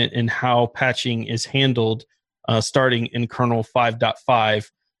improvement in how patching is handled starting in kernel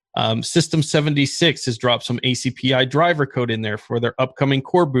 5.5. System 76 has dropped some ACPI driver code in there for their upcoming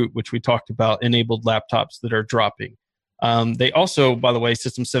core boot, which we talked about, enabled laptops that are dropping. They also, by the way,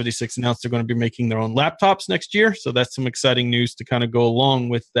 System 76 announced they're going to be making their own laptops next year. So that's some exciting news to kind of go along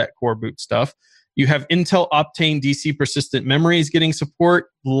with that core boot stuff. You have Intel Optane DC persistent memories getting support.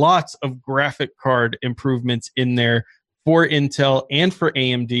 Lots of graphic card improvements in there for Intel and for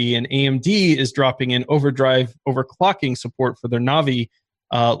AMD. And AMD is dropping in overdrive overclocking support for their Navi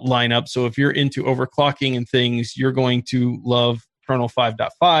lineup. So if you're into overclocking and things, you're going to love kernel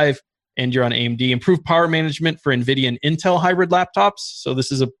 5.5. And you're on AMD. Improved power management for NVIDIA and Intel hybrid laptops. So this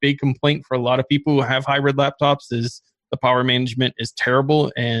is a big complaint for a lot of people who have hybrid laptops, is the power management is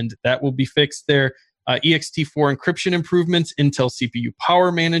terrible, and that will be fixed there. ext4 encryption improvements, Intel CPU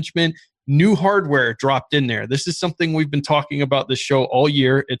power management, new hardware dropped in there. This is something we've been talking about this show all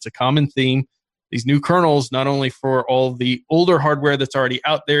year. It's a common theme. These new kernels, not only for all the older hardware that's already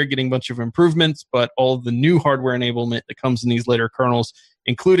out there getting a bunch of improvements, but all the new hardware enablement that comes in these later kernels,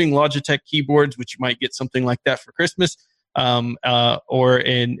 including Logitech keyboards, which you might get something like that for Christmas, or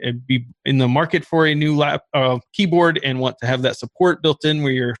be in the market for a new keyboard and want to have that support built in,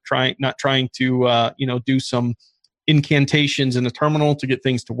 where you're not trying to do some incantations in the terminal to get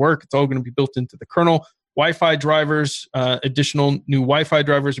things to work. It's all going to be built into the kernel. Wi-Fi drivers, additional new Wi-Fi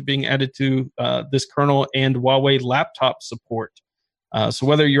drivers are being added to this kernel, and Huawei laptop support. So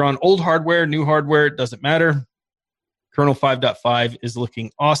whether you're on old hardware, new hardware, it doesn't matter. Kernel 5.5 is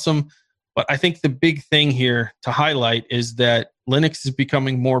looking awesome. But I think the big thing here to highlight is that Linux is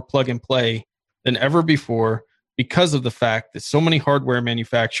becoming more plug and play than ever before, because of the fact that so many hardware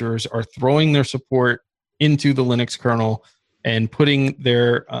manufacturers are throwing their support into the Linux kernel and putting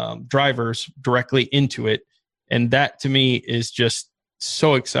their drivers directly into it. And that, to me, is just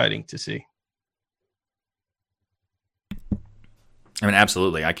so exciting to see. I mean,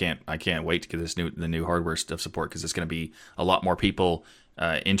 absolutely. I can't wait to get the new hardware stuff support, because it's going to be a lot more people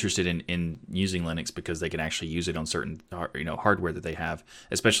interested in using Linux, because they can actually use it on certain hardware that they have,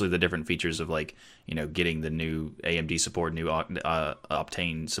 especially the different features of getting the new AMD support, new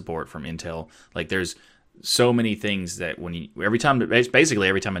Optane support from Intel. Like, there's so many things that every time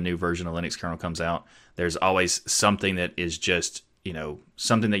a new version of Linux kernel comes out, there's always something that is just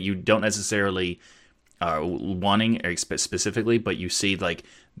something that you don't necessarily wanting specifically, but you see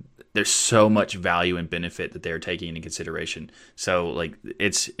there's so much value and benefit that they're taking into consideration. So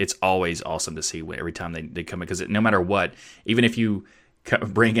it's always awesome to see every time they come in, because no matter what, even if you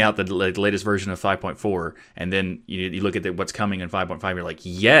bring out the latest version of 5.4 and then you look at what's coming in 5.5, you're like,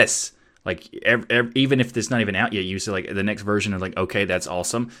 yes. Even if it's not even out yet, you see the next version of okay, that's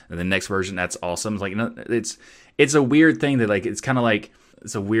awesome, and the next version, that's awesome. It's a weird thing that it's kind of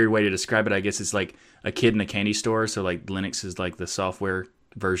it's a weird way to describe it. I guess it's like a kid in a candy store. So Linux is the software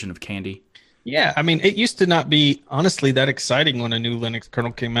version of candy. Yeah, I mean, it used to not be honestly that exciting when a new Linux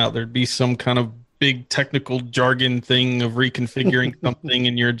kernel came out. There'd be some kind of big technical jargon thing of reconfiguring something,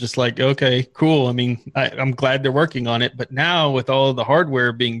 and you're just like, okay, cool. I mean, I'm glad they're working on it. But now with all of the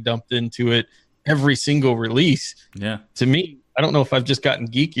hardware being dumped into it, every single release, yeah, to me, I don't know if I've just gotten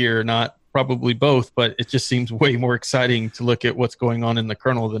geeky or not, probably both, but it just seems way more exciting to look at what's going on in the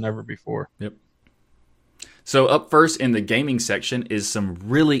kernel than ever before. Yep. So up first in the gaming section is some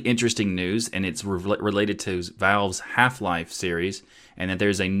really interesting news, and it's related to Valve's Half-Life series, and that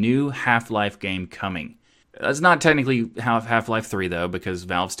there's a new Half-Life game coming. It's not technically Half-Life 3, though, because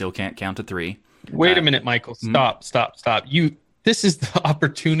Valve still can't count to 3. Wait a minute, Michael. Stop. This is the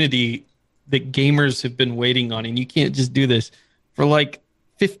opportunity that gamers have been waiting on, and you can't just do this for like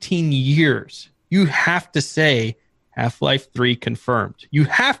 15 years. You have to say Half-Life 3 confirmed. You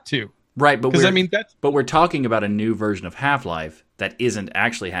have to. Right, but we're talking about a new version of Half-Life that isn't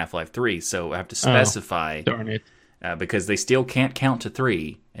actually Half-Life 3, so I have to specify. Oh, darn it. Because they still can't count to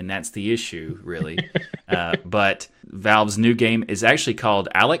 3, and that's the issue, really. But Valve's new game is actually called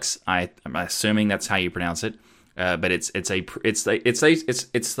Alyx. I'm assuming that's how you pronounce it. But it's a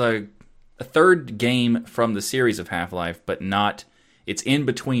third game from the series of Half-Life, but not. It's in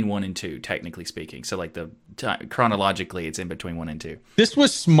between 1 and 2, technically speaking. So, like chronologically, it's in between 1 and 2. This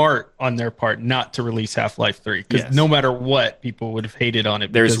was smart on their part not to release Half-Life 3, because no matter what, people would have hated on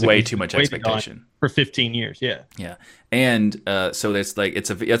it. There's way too much expectation for 15 years. Yeah. And so there's like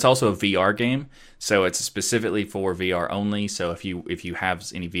it's also a VR game, so it's specifically for VR only. So if you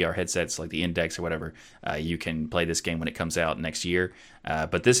have any VR headsets like the Index or whatever, you can play this game when it comes out next year.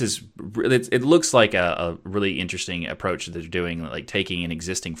 But this is it looks like a really interesting approach that they're doing, like taking an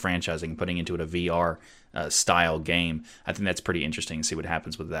existing franchise and putting into it a VR style game. I think that's pretty interesting to see what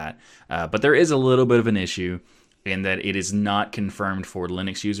happens with that. But there is a little bit of an issue in that it is not confirmed for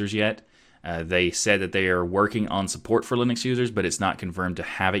Linux users yet. They said that they are working on support for Linux users, but it's not confirmed to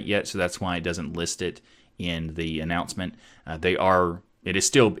have it yet, so that's why it doesn't list it in the announcement. It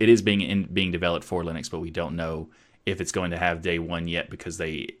is being developed for Linux, but we don't know if it's going to have day one yet, because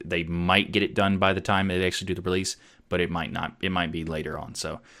they might get it done by the time they actually do the release, but it might not. It might be later on,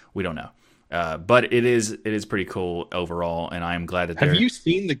 so we don't know. But it is pretty cool overall, and I am glad that. Have you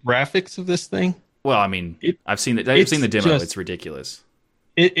seen the graphics of this thing? Well, I mean, I've seen the demo. It's ridiculous.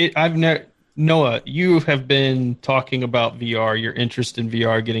 Noah, you have been talking about VR, your interest in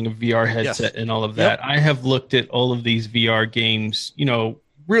VR, getting a VR headset and all of that. Yep. I have looked at all of these VR games,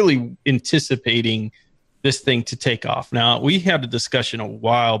 really anticipating this thing to take off. Now, we had a discussion a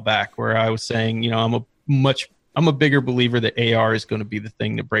while back where I was saying, I'm a bigger believer that AR is going to be the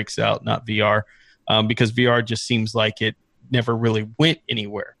thing that breaks out, not VR, because VR just seems like it never really went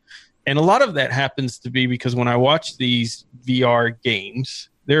anywhere. And a lot of that happens to be because when I watch these VR games,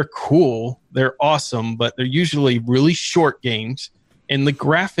 they're cool, they're awesome, but they're usually really short games, and the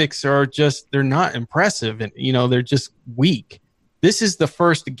graphics are they're not impressive, and they're just weak. This is the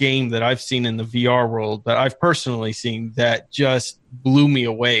first game that I've seen in the VR world that I've personally seen that just blew me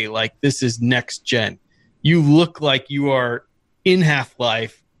away. Like, this is next gen. You look like you are in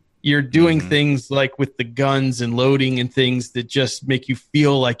Half-Life. You're doing things like with the guns and loading and things that just make you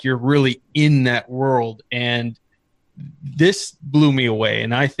feel like you're really in that world. And this blew me away.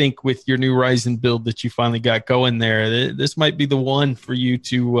 And I think with your new Ryzen build that you finally got going there, this might be the one for you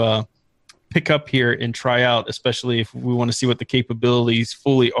to pick up here and try out, especially if we want to see what the capabilities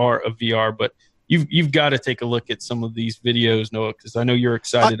fully are of VR. But you've got to take a look at some of these videos, Noah, because I know you're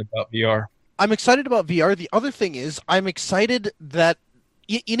excited about VR. I'm excited about VR. The other thing is I'm excited that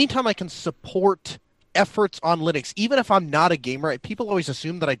anytime I can support efforts on Linux, even if I'm not a gamer, people always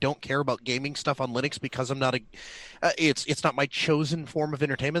assume that I don't care about gaming stuff on Linux because I'm not it's not my chosen form of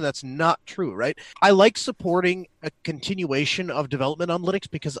entertainment. That's not true, right? I like supporting a continuation of development on Linux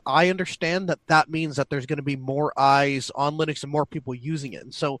because I understand that means that there's going to be more eyes on Linux and more people using it.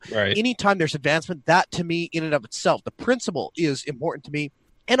 And so anytime there's advancement, that to me in and of itself, the principle is important to me.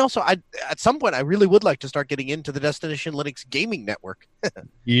 And also, at some point, I really would like to start getting into the Destination Linux gaming network.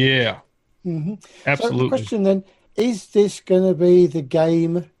 Yeah. Mm-hmm. Absolutely. So the question then, is this going to be the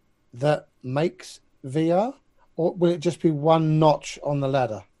game that makes VR, or will it just be one notch on the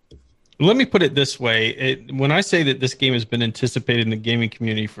ladder? Let me put it this way. When I say that this game has been anticipated in the gaming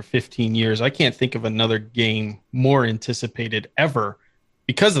community for 15 years, I can't think of another game more anticipated ever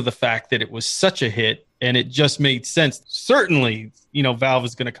because of the fact that it was such a hit and it just made sense. Certainly, Valve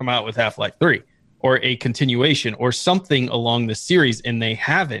is going to come out with Half-Life 3 or a continuation or something along the series, and they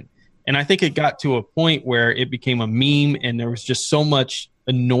haven't. And I think it got to a point where it became a meme and there was just so much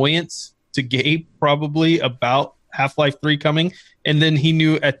annoyance to Gabe probably about Half-Life 3 coming. And then he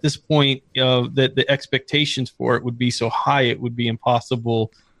knew at this point that the expectations for it would be so high, it would be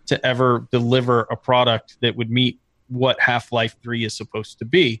impossible to ever deliver a product that would meet what Half-Life 3 is supposed to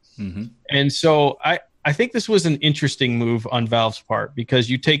be. Mm-hmm. And so I think this was an interesting move on Valve's part because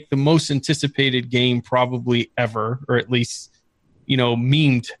you take the most anticipated game probably ever, or at least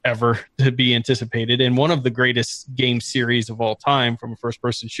memed ever to be anticipated, and one of the greatest game series of all time from a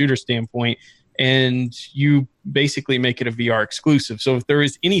first-person shooter standpoint. And you basically make it a VR exclusive. So if there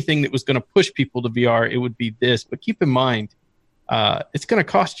is anything that was going to push people to VR, it would be this. But keep in mind, it's going to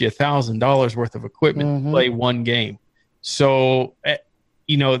cost you $1,000 worth of equipment to play one game. So,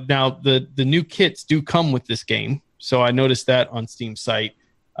 now the new kits do come with this game. So I noticed that on Steam site.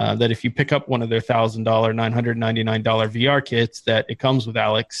 That if you pick up one of their $1,000, $999 VR kits, that it comes with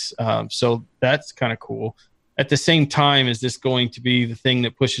Alex. So that's kind of cool. At the same time, is this going to be the thing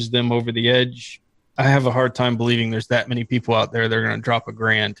that pushes them over the edge? I have a hard time believing there's that many people out there that are going to drop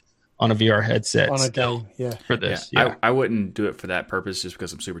 $1,000 on a VR headset on a game. Yeah, for this. Yeah. I wouldn't do it for that purpose just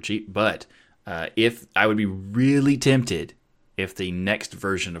because I'm super cheap. But if I would be really tempted if the next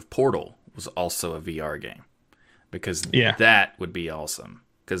version of Portal was also a VR game, because that would be awesome.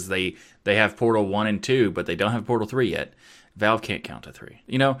 Because they have Portal 1 and 2, but they don't have Portal 3 yet. Valve can't count to 3,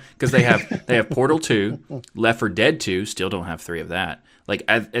 because they have Portal 2, Left 4 Dead 2, still don't have 3 of that. Like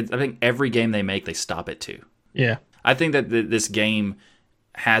I think every game they make, they stop at 2. Yeah, I think that this game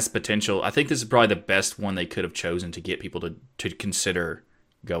has potential. I think this is probably the best one they could have chosen to get people to consider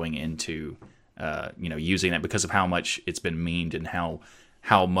going into, using it because of how much it's been memed and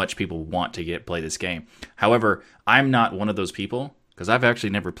how much people want to play this game. However, I'm not one of those people, because I've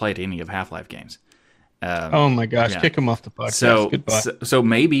actually never played any of Half-Life games. Oh my gosh, kick him off the podcast. Goodbye. So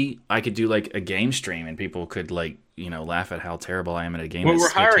maybe I could do like a game stream and people could laugh at how terrible I am at a game. Well, we're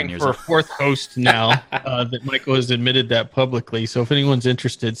hiring for a fourth host now that Michael has admitted that publicly. So if anyone's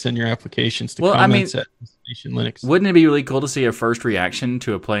interested, send your applications to comments at Destination Linux. Wouldn't it be really cool to see a first reaction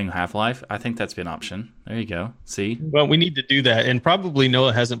to a playing Half-Life? I think that's been an option. There you go. See? Well, we need to do that. And probably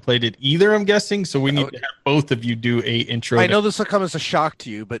Noah hasn't played it either, I'm guessing. So we need to have both of you do a intro. I know this will come as a shock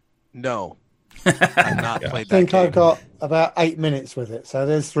to you, but no. I've not played that I think game. I've got about 8 minutes with it, so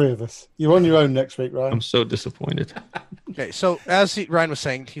there's 3 of us. You're on your own next week, Ryan. I'm so disappointed. Okay, so as Ryan was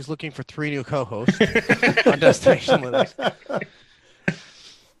saying, he's looking for 3 new co-hosts on Destination Linux.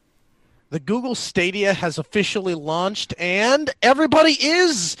 The Google Stadia has officially launched, and everybody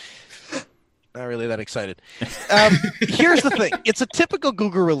is not really that excited. Here's the thing. It's a typical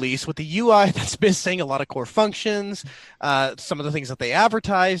Google release with the UI that's missing a lot of core functions, some of the things that they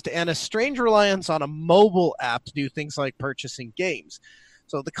advertised, and a strange reliance on a mobile app to do things like purchasing games.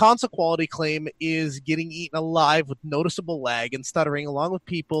 So the console quality claim is getting eaten alive with noticeable lag and stuttering, along with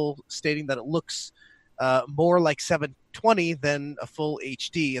people stating that it looks more like 720 than a full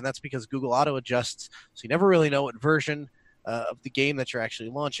HD, and that's because Google auto-adjusts, so you never really know what version of the game that you're actually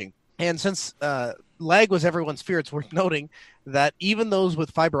launching. And since lag was everyone's fear, it's worth noting that even those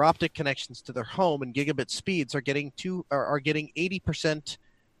with fiber optic connections to their home and gigabit speeds are getting 80%,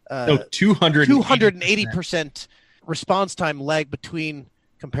 280% response time lag between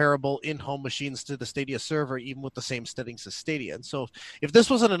comparable in-home machines to the Stadia server, even with the same settings as Stadia. And so if this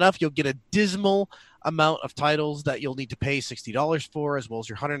wasn't enough, you'll get a dismal amount of titles that you'll need to pay $60 for, as well as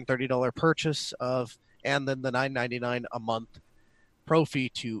your $130 purchase of, and then the $9.99 a month pro fee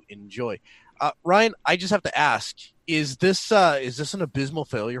to enjoy. Ryan, I just have to ask, is this an abysmal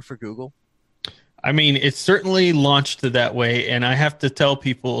failure for Google? I mean, it's certainly launched that way, and I have to tell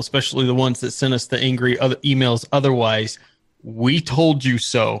people, especially the ones that sent us the angry emails otherwise, we told you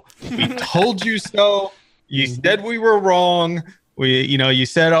so. We told you so. You said we were wrong. You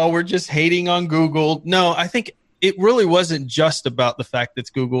said, we're just hating on Google. No, I think it really wasn't just about the fact that it's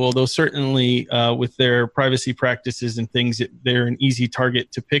Google, although certainly with their privacy practices and things, they're an easy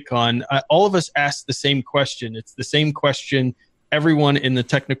target to pick on. All of us asked the same question. It's the same question everyone in the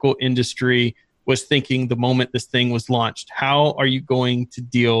technical industry was thinking the moment this thing was launched. How are you going to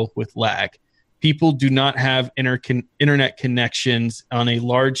deal with lag? People do not have internet connections on a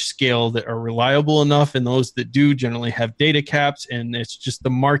large scale that are reliable enough, and those that do generally have data caps, and it's just the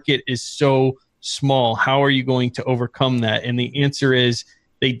market is so small. How are you going to overcome that? And the answer is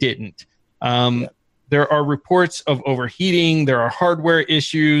they didn't. There are reports of overheating. There are hardware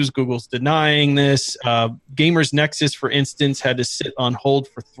issues. Google's denying this. Gamers Nexus, for instance, had to sit on hold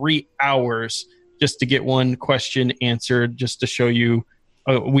for 3 hours just to get one question answered, just to show you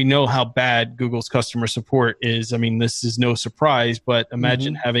we know how bad Google's customer support is. I mean, this is no surprise, but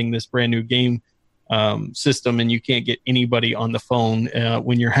imagine having this brand new game system and you can't get anybody on the phone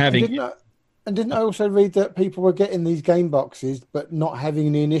when you're having it. And didn't I also read that people were getting these game boxes but not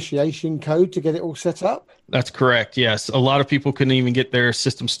having the initiation code to get it all set up? That's correct, yes. A lot of people couldn't even get their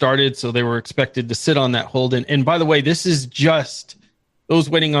system started, so they were expected to sit on that hold. And by the way, this is just those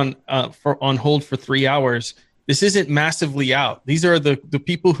waiting on hold for 3 hours. This isn't massively out. These are the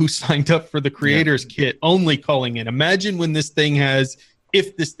people who signed up for the creators kit only calling in. Imagine when this thing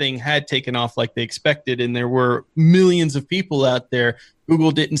if this thing had taken off like they expected and there were millions of people out there,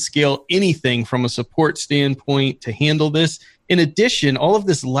 Google didn't scale anything from a support standpoint to handle this. In addition, all of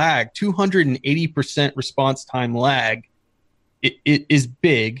this lag, 280% response time lag, it is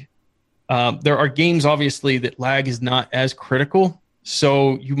big. There are games, obviously, that lag is not as critical,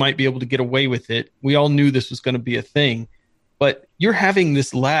 so you might be able to get away with it. We all knew this was going to be a thing, but you're having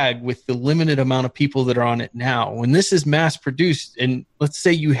this lag with the limited amount of people that are on it now. When this is mass produced, and let's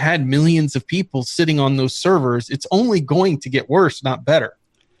say you had millions of people sitting on those servers, it's only going to get worse, not better.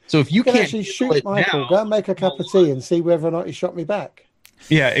 So if you can't actually shoot Michael, go and make a cup of tea and see whether or not he shot me back.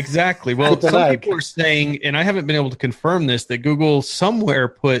 Yeah, exactly. Well, some people are saying, and I haven't been able to confirm this, that Google somewhere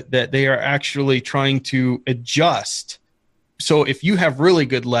put that they are actually trying to adjust. So if you have really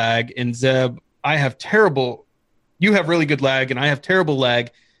good lag, and Zeb, you have really good lag and I have terrible lag,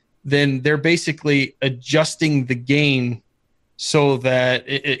 then they're basically adjusting the game so that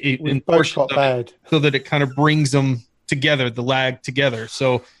it both got bad. So that it kind of brings them together, the lag together.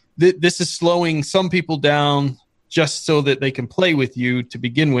 So this is slowing some people down just so that they can play with you to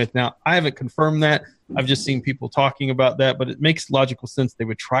begin with. Now, I haven't confirmed that. I've just seen people talking about that, but it makes logical sense they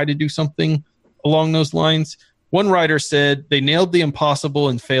would try to do something along those lines. One writer said, they nailed the impossible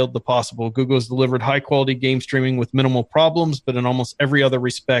and failed the possible. Google has delivered high-quality game streaming with minimal problems, but in almost every other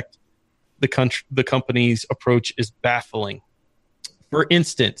respect, the company's approach is baffling. For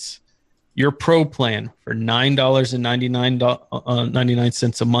instance, your Pro plan for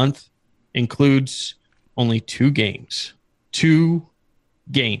 $9.99 a month includes only 2 games. 2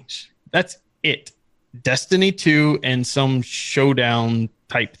 games. That's it. Destiny 2 and some showdown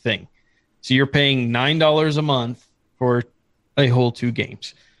type thing. So you're paying $9 a month for a whole 2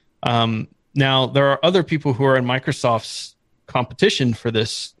 games. Now, there are other people who are in Microsoft's competition for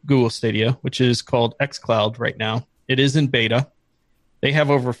this Google Stadia, which is called xCloud right now. It is in beta. They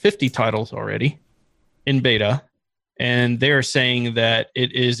have over 50 titles already in beta, and they're saying that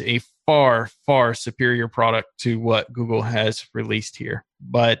it is a far, far superior product to what Google has released here.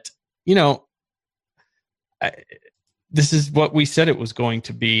 But, this is what we said it was going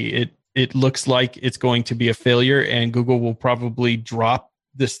to be. It looks like it's going to be a failure, and Google will probably drop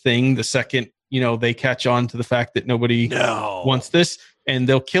this thing the second, they catch on to the fact that nobody wants this, and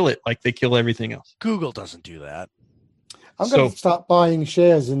they'll kill it like they kill everything else. Google doesn't do that. I'm going to start buying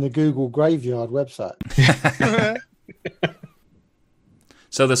shares in the Google Graveyard website.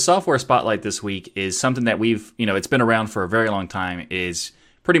 So the software spotlight this week is something that it's been around for a very long time, is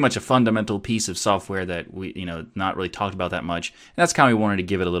pretty much a fundamental piece of software that we, not really talked about that much. And that's kind of we wanted to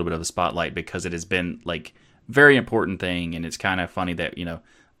give it a little bit of a spotlight because it has been like very important thing, and it's kind of funny that,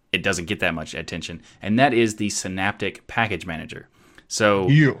 it doesn't get that much attention. And that is the Synaptic Package Manager. So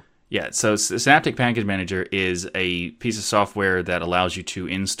so Synaptic Package Manager is a piece of software that allows you to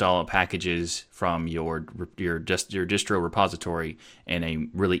install packages from your distro repository in a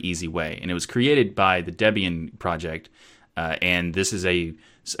really easy way. And it was created by the Debian project, and this is a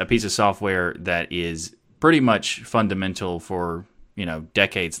piece of software that is pretty much fundamental for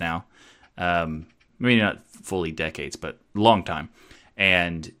decades now. Maybe not fully decades, but a long time.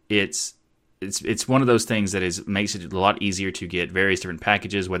 And it's one of those things that makes it a lot easier to get various different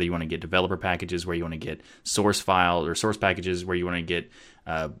packages, whether you want to get developer packages, where you want to get source file or source packages, where you want to get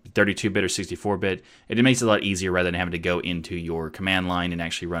 32-bit or 64-bit. It makes it a lot easier rather than having to go into your command line and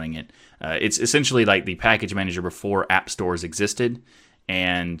actually running it. It's essentially like the package manager before app stores existed.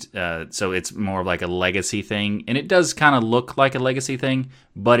 And so it's more of like a legacy thing. And it does kind of look like a legacy thing,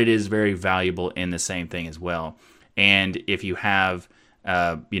 but it is very valuable in the same thing as well. And if you have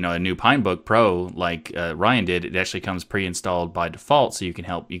a new Pinebook Pro like Ryan did, it actually comes pre-installed by default, so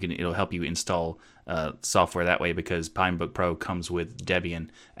it'll help you install software that way, because Pinebook Pro comes with Debian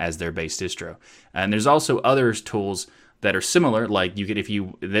as their base distro. And there's also other tools that are similar, like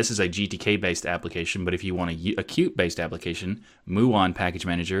this is a GTK based application, but if you want a Qt based application, Muon Package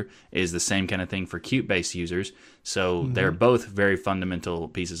Manager is the same kind of thing for Qt based users. So they're both very fundamental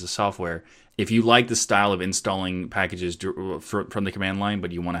pieces of software. If you like the style of installing packages from the command line,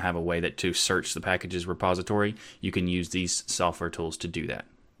 but you want to have a way to search the packages repository, you can use these software tools to do that.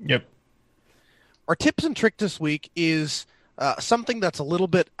 Yep. Our tips and trick this week is something that's a little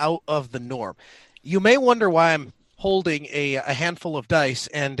bit out of the norm. You may wonder why I'm holding a handful of dice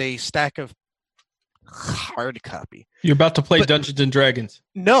and a stack of hard copy. You're about to play Dungeons and Dragons.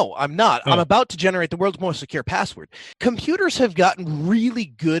 No, I'm not. Oh. I'm about to generate the world's most secure password. Computers have gotten really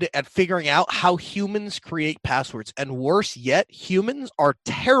good at figuring out how humans create passwords. And worse yet, humans are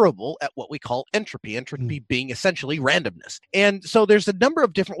terrible at what we call entropy. Entropy being essentially randomness. And so there's a number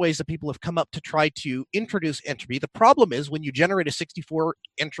of different ways that people have come up to try to introduce entropy. The problem is when you generate a 64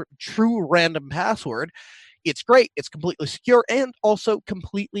 true random password, it's great, it's completely secure, and also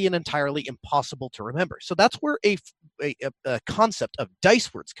completely and entirely impossible to remember. So that's where a concept of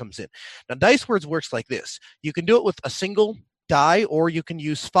dice words comes in. Now, dice words works like this. You can do it with a single die, or you can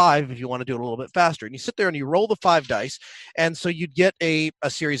use 5 if you want to do it a little bit faster. And you sit there and you roll the 5 dice, and so you'd get a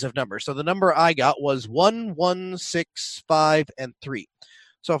series of numbers. So the number I got was 1, 1, 6, 5, and 3.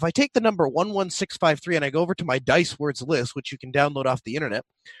 So if I take the number 11653 and I go over to my dice words list, which you can download off the internet,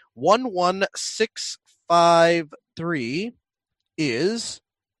 11653 is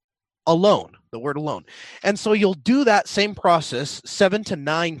alone, the word alone. And so you'll do that same process 7 to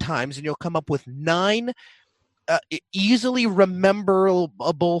 9 times, and you'll come up with 9 easily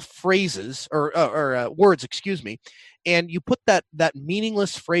rememberable phrases or words, and you put that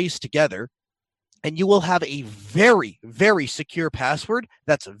meaningless phrase together, and you will have a very, very secure password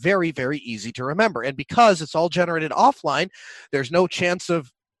that's very, very easy to remember. And because it's all generated offline, there's no chance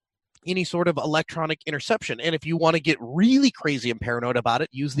of any sort of electronic interception. And if you want to get really crazy and paranoid about it,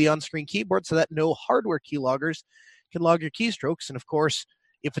 use the on-screen keyboard so that no hardware keyloggers can log your keystrokes. And of course,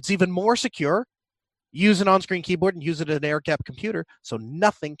 if it's even more secure, use an on-screen keyboard and use it as an air-gapped computer so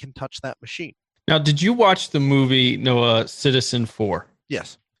nothing can touch that machine. Now, did you watch the movie Noah Citizen 4?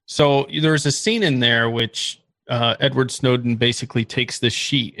 Yes. So there's a scene in there which Edward Snowden basically takes this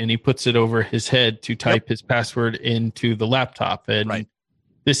sheet and he puts it over his head to type his password into the laptop. And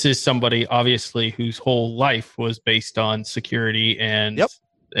this is somebody obviously whose whole life was based on security and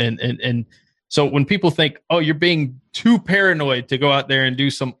so when people think, oh, you're being too paranoid to go out there and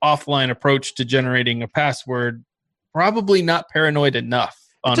do some offline approach to generating a password, probably not paranoid enough,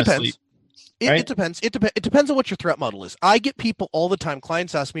 honestly. It depends. It depends on what your threat model is. I get people all the time.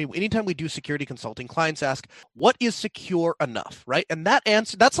 Clients ask me, anytime we do security consulting, clients ask, what is secure enough, right? And that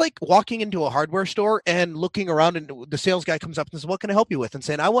answer, that's like walking into a hardware store and looking around and the sales guy comes up and says, what can I help you with? And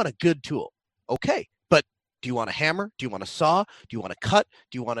saying, I want a good tool. Okay, but do you want a hammer? Do you want a saw? Do you want to cut?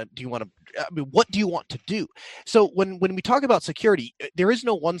 what do you want to do? So when we talk about security, there is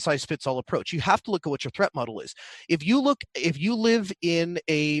no one size fits all approach. You have to look at what your threat model is. If you live in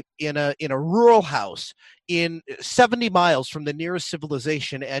a rural house in 70 miles from the nearest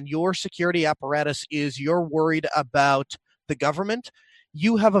civilization and your security apparatus is you're worried about the government,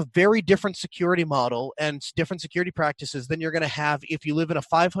 you have a very different security model and different security practices than you're going to have if you live in a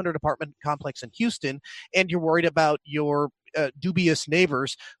 500 apartment complex in Houston and you're worried about your dubious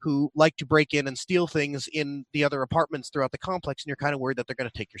neighbors who like to break in and steal things in the other apartments throughout the complex, and you're kind of worried that they're going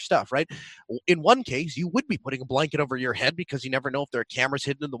to take your stuff, right? In one case, you would be putting a blanket over your head because you never know if there are cameras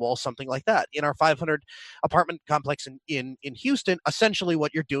hidden in the wall, something like that. In our 500 apartment complex in Houston, essentially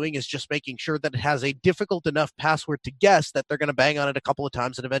what you're doing is just making sure that it has a difficult enough password to guess that they're going to bang on it a couple of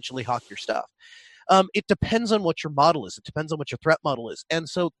times and eventually hawk your stuff. It depends on what your model is. It depends on what your threat model is. And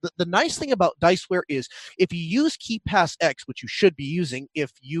so the nice thing about Diceware is if you use KeePassX, which you should be using if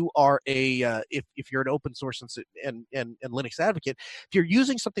you are if you're an open source and Linux advocate, if you're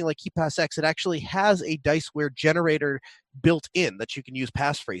using something like KeePassX, it actually has a Diceware generator built in that you can use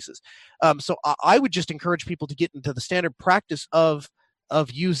passphrases. So I would just encourage people to get into the standard practice of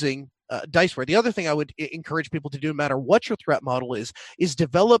using Diceware. The other thing I would encourage people to do, no matter what your threat model is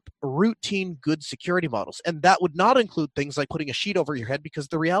develop routine good security models. And that would not include things like putting a sheet over your head, because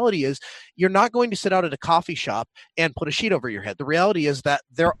the reality is you're not going to sit out at a coffee shop and put a sheet over your head. The reality is that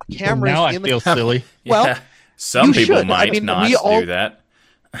there are cameras now in I feel silly. Well, yeah. Some people should. might not do that.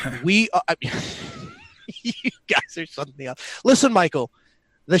 You guys are something else. Listen, Michael,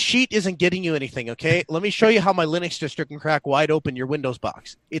 the sheet isn't getting you anything, okay? Let me show you how my Linux distro can crack wide open your Windows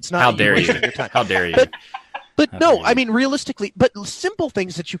box. It's not How dare you? wasting your time. How dare you? But no, I mean, realistically, but simple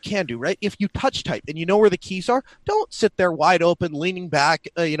things that you can do, right? If you touch type and you know where the keys are, don't sit there wide open, leaning back,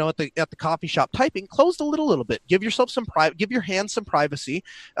 at the coffee shop typing. Close the lid a little bit. Give yourself give your hands some privacy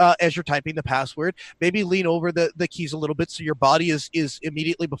as you're typing the password. Maybe lean over the keys a little bit so your body is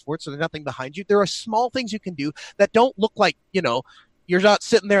immediately before it, so there's nothing behind you. There are small things you can do that don't look like, you're not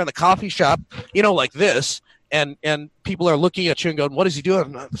sitting there in the coffee shop, like this, and people are looking at you and going, "What is he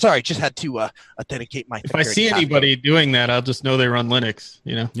doing?" I'm sorry, just had to authenticate my. If I see anybody doing that, I'll just know they run Linux.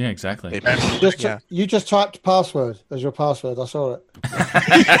 You know? Yeah, exactly. You just typed password as your password. I saw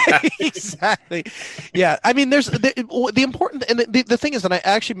it. Exactly. Yeah. I mean, there's the important, and the thing is, and I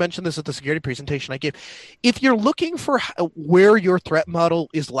actually mentioned this at the security presentation I gave. If you're looking for where your threat model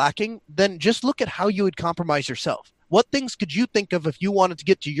is lacking, then just look at how you would compromise yourself. What things could you think of if you wanted to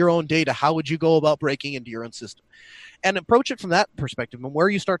get to your own data? How would you go about breaking into your own system? And approach it from that perspective. And where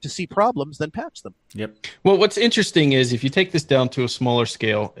you start to see problems, then patch them. Yep. Well, what's interesting is if you take this down to a smaller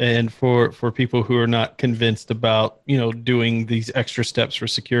scale, and for people who are not convinced about, doing these extra steps for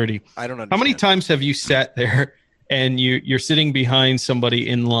security, I don't understand. How many times have you sat there and you're sitting behind somebody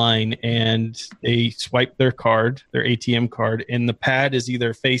in line and they swipe their ATM card, and the pad is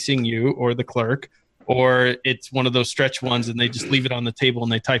either facing you or the clerk, or it's one of those stretch ones and they just leave it on the table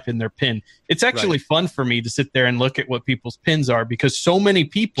and they type in their PIN. It's actually fun for me to sit there and look at what people's PINs are, because so many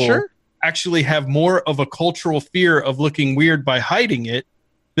people actually have more of a cultural fear of looking weird by hiding it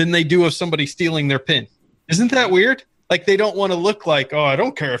than they do of somebody stealing their PIN. Isn't that weird? Like, they don't want to look like, I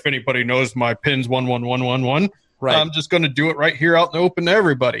don't care if anybody knows my PIN's 11111. Right. I'm just going to do it right here out in the open to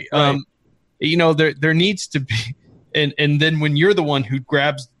everybody. Right. There needs to be, and then when you're the one who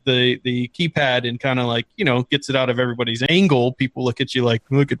grabs the keypad and kind of gets it out of everybody's angle, people look at you like,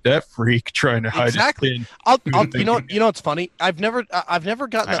 look at that freak trying to hide his PIN. It's funny. I've never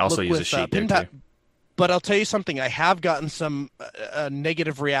gotten that look with PIN pad, but I'll tell you something. I have gotten some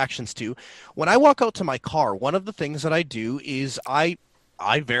negative reactions to when I walk out to my car. One of the things that I do is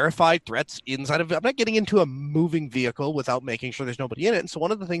I verify threats inside of it. I'm not getting into a moving vehicle without making sure there's nobody in it. And so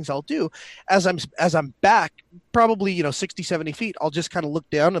one of the things I'll do as I'm back, probably, 60, 70 feet, I'll just kind of look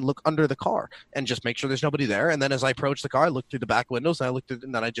down and look under the car and just make sure there's nobody there. And then as I approach the car, I look through the back windows and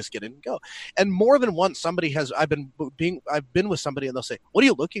and then I just get in and go. And more than once, I've been with somebody and they'll say, "What are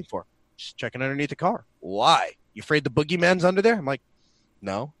you looking for?" "Just checking underneath the car." "Why? You afraid the boogeyman's under there?" I'm like,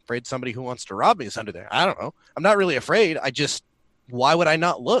 "No, afraid somebody who wants to rob me is under there." "I don't know. I'm not really afraid. Why would I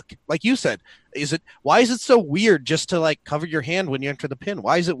not look?" Like you said, why is it so weird just to cover your hand when you enter the PIN?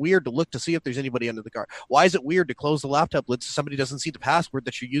 Why is it weird to look to see if there's anybody under the car? Why is it weird to close the laptop lid so somebody doesn't see the password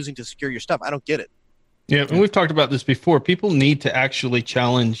that you're using to secure your stuff? I don't get it. Yeah, and we've talked about this before. People need to actually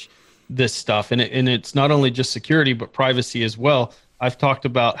challenge this stuff, and it's not only just security but privacy as well. I've talked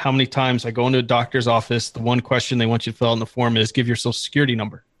about how many times I go into a doctor's office, the one question they want you to fill out in the form is, give your social security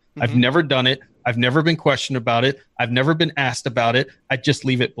number. Mm-hmm. I've never done it. I've never been questioned about it. I've never been asked about it. I just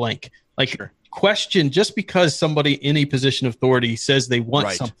leave it blank. Question, just because somebody in a position of authority says they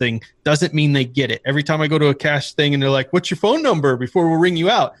want something doesn't mean they get it. Every time I go to a cash thing and they're like, "What's your phone number before we'll ring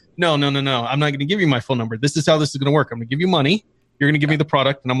you out?" No. I'm not going to give you my phone number. This is how this is going to work. I'm going to give you money. You're going to give me the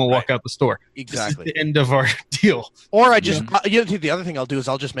product, and I'm going to walk out the store. Exactly. This is the end of our deal. Or the other thing I'll do is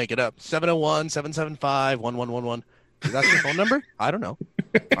I'll just make it up. 701-775-1111. Is that your phone number? I don't know.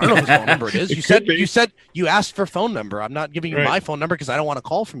 I don't know whose phone number it is. You said you asked for phone number. I'm not giving you my phone number because I don't want to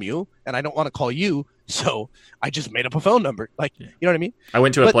call from you, and I don't want to call you. So I just made up a phone number. You know what I mean? I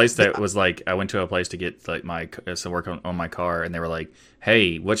went to a place that was I went to a place to get some work on my car, and they were like,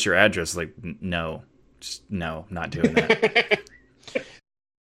 "Hey, what's your address?" Like, no, not doing that.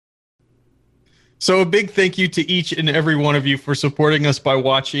 So a big thank you to each and every one of you for supporting us by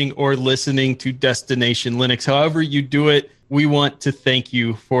watching or listening to Destination Linux. However you do it, we want to thank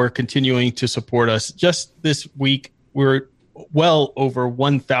you for continuing to support us. Just this week, we're well over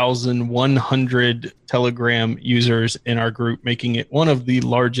 1,100 Telegram users in our group, making it one of the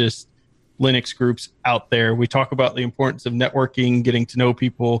largest Linux groups out there. We talk about the importance of networking, getting to know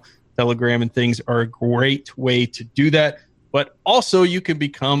people. Telegram and things are a great way to do that. But also, you can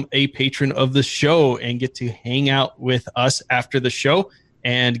become a patron of the show and get to hang out with us after the show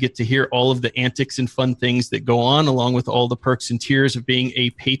and get to hear all of the antics and fun things that go on, along with all the perks and tiers of being a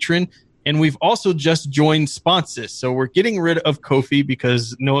patron. And we've also just joined Sponsys. So we're getting rid of Ko-fi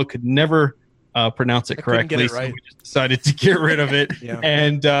because Noah could never pronounce it correctly. So we just decided to get rid of it.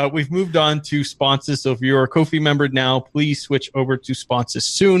 And we've moved on to Sponsys. So if you're a Ko-fi member now, please switch over to Sponsys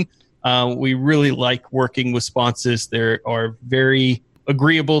soon. We really like working with Sponsys. They are very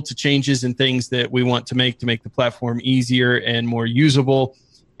agreeable to changes and things that we want to make the platform easier and more usable.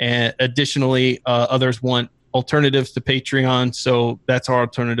 And additionally, others want alternatives to Patreon. So that's our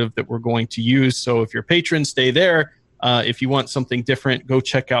alternative that we're going to use. So if you're a patron, stay there. If you want something different, go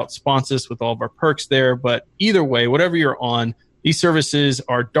check out Sponsys with all of our perks there. But either way, whatever you're on, these services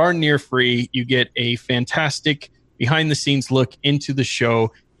are darn near free. You get a fantastic behind-the-scenes look into the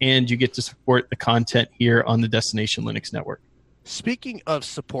show, and you get to support the content here on the Destination Linux Network. Speaking of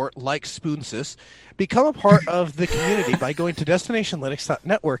support, like Spoonsys, Become a part of the community by going to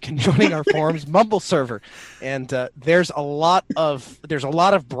destinationlinux.network and joining our forums Mumble server. And there's a lot of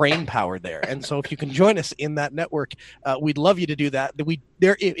brain power there. And so if you can join us in that network, we'd love you to do that.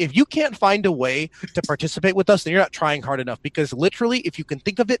 If you can't find a way to participate with us, then you're not trying hard enough, because literally, if you can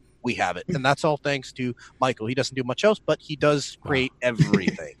think of it, we have it. And that's all thanks to Michael. He doesn't do much else, but he does create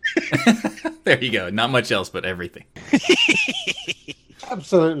everything. There you go. Not much else, but everything.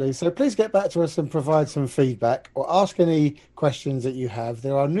 Absolutely. So please get back to us and provide some feedback or ask any questions that you have.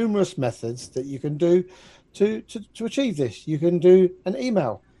 There are numerous methods that you can do to achieve this. You can do an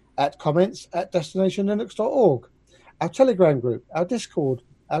email at comments@destinationlinux.org, our Telegram group, our Discord,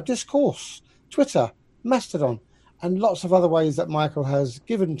 our Discourse, Twitter, Mastodon, and lots of other ways that Michael has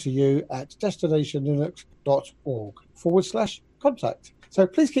given to you at destinationlinux.org/contact. So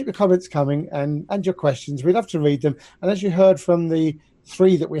please keep your comments coming and your questions. We'd love to read them. And as you heard from the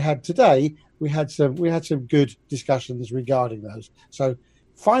 3 that we had today, we had some good discussions regarding those. So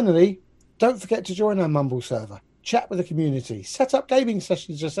finally, don't forget to join our Mumble server, chat with the community, set up gaming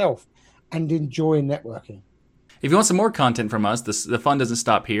sessions yourself, and enjoy networking. If you want some more content from us, the fun doesn't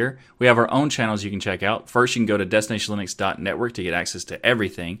stop here. We have our own channels you can check out. First, you can go to destinationlinux.network to get access to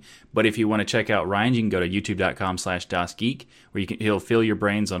everything. But if you want to check out Ryan, you can go to youtube.com/DasGeek, where he'll fill your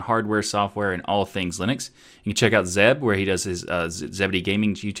brains on hardware, software, and all things Linux. You can check out Zeb, where he does his Zebedee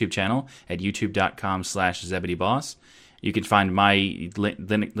Gaming YouTube channel at youtube.com/ZebedeeBoss. You can find my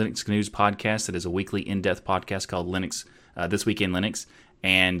Linux News podcast that is a weekly in-depth podcast called Linux This Week in Linux.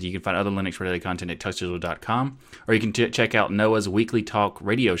 And you can find other Linux-related content at tuxdigital.com. Or you can check out Noah's weekly talk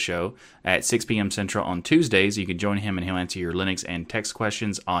radio show at 6 p.m. Central on Tuesdays. You can join him and he'll answer your Linux and text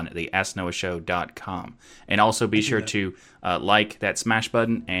questions on the AskNoahShow.com. And also be sure to like that smash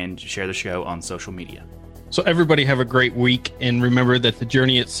button and share the show on social media. So everybody have a great week. And remember that the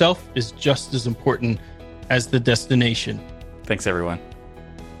journey itself is just as important as the destination. Thanks, everyone.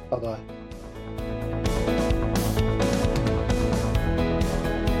 Bye-bye.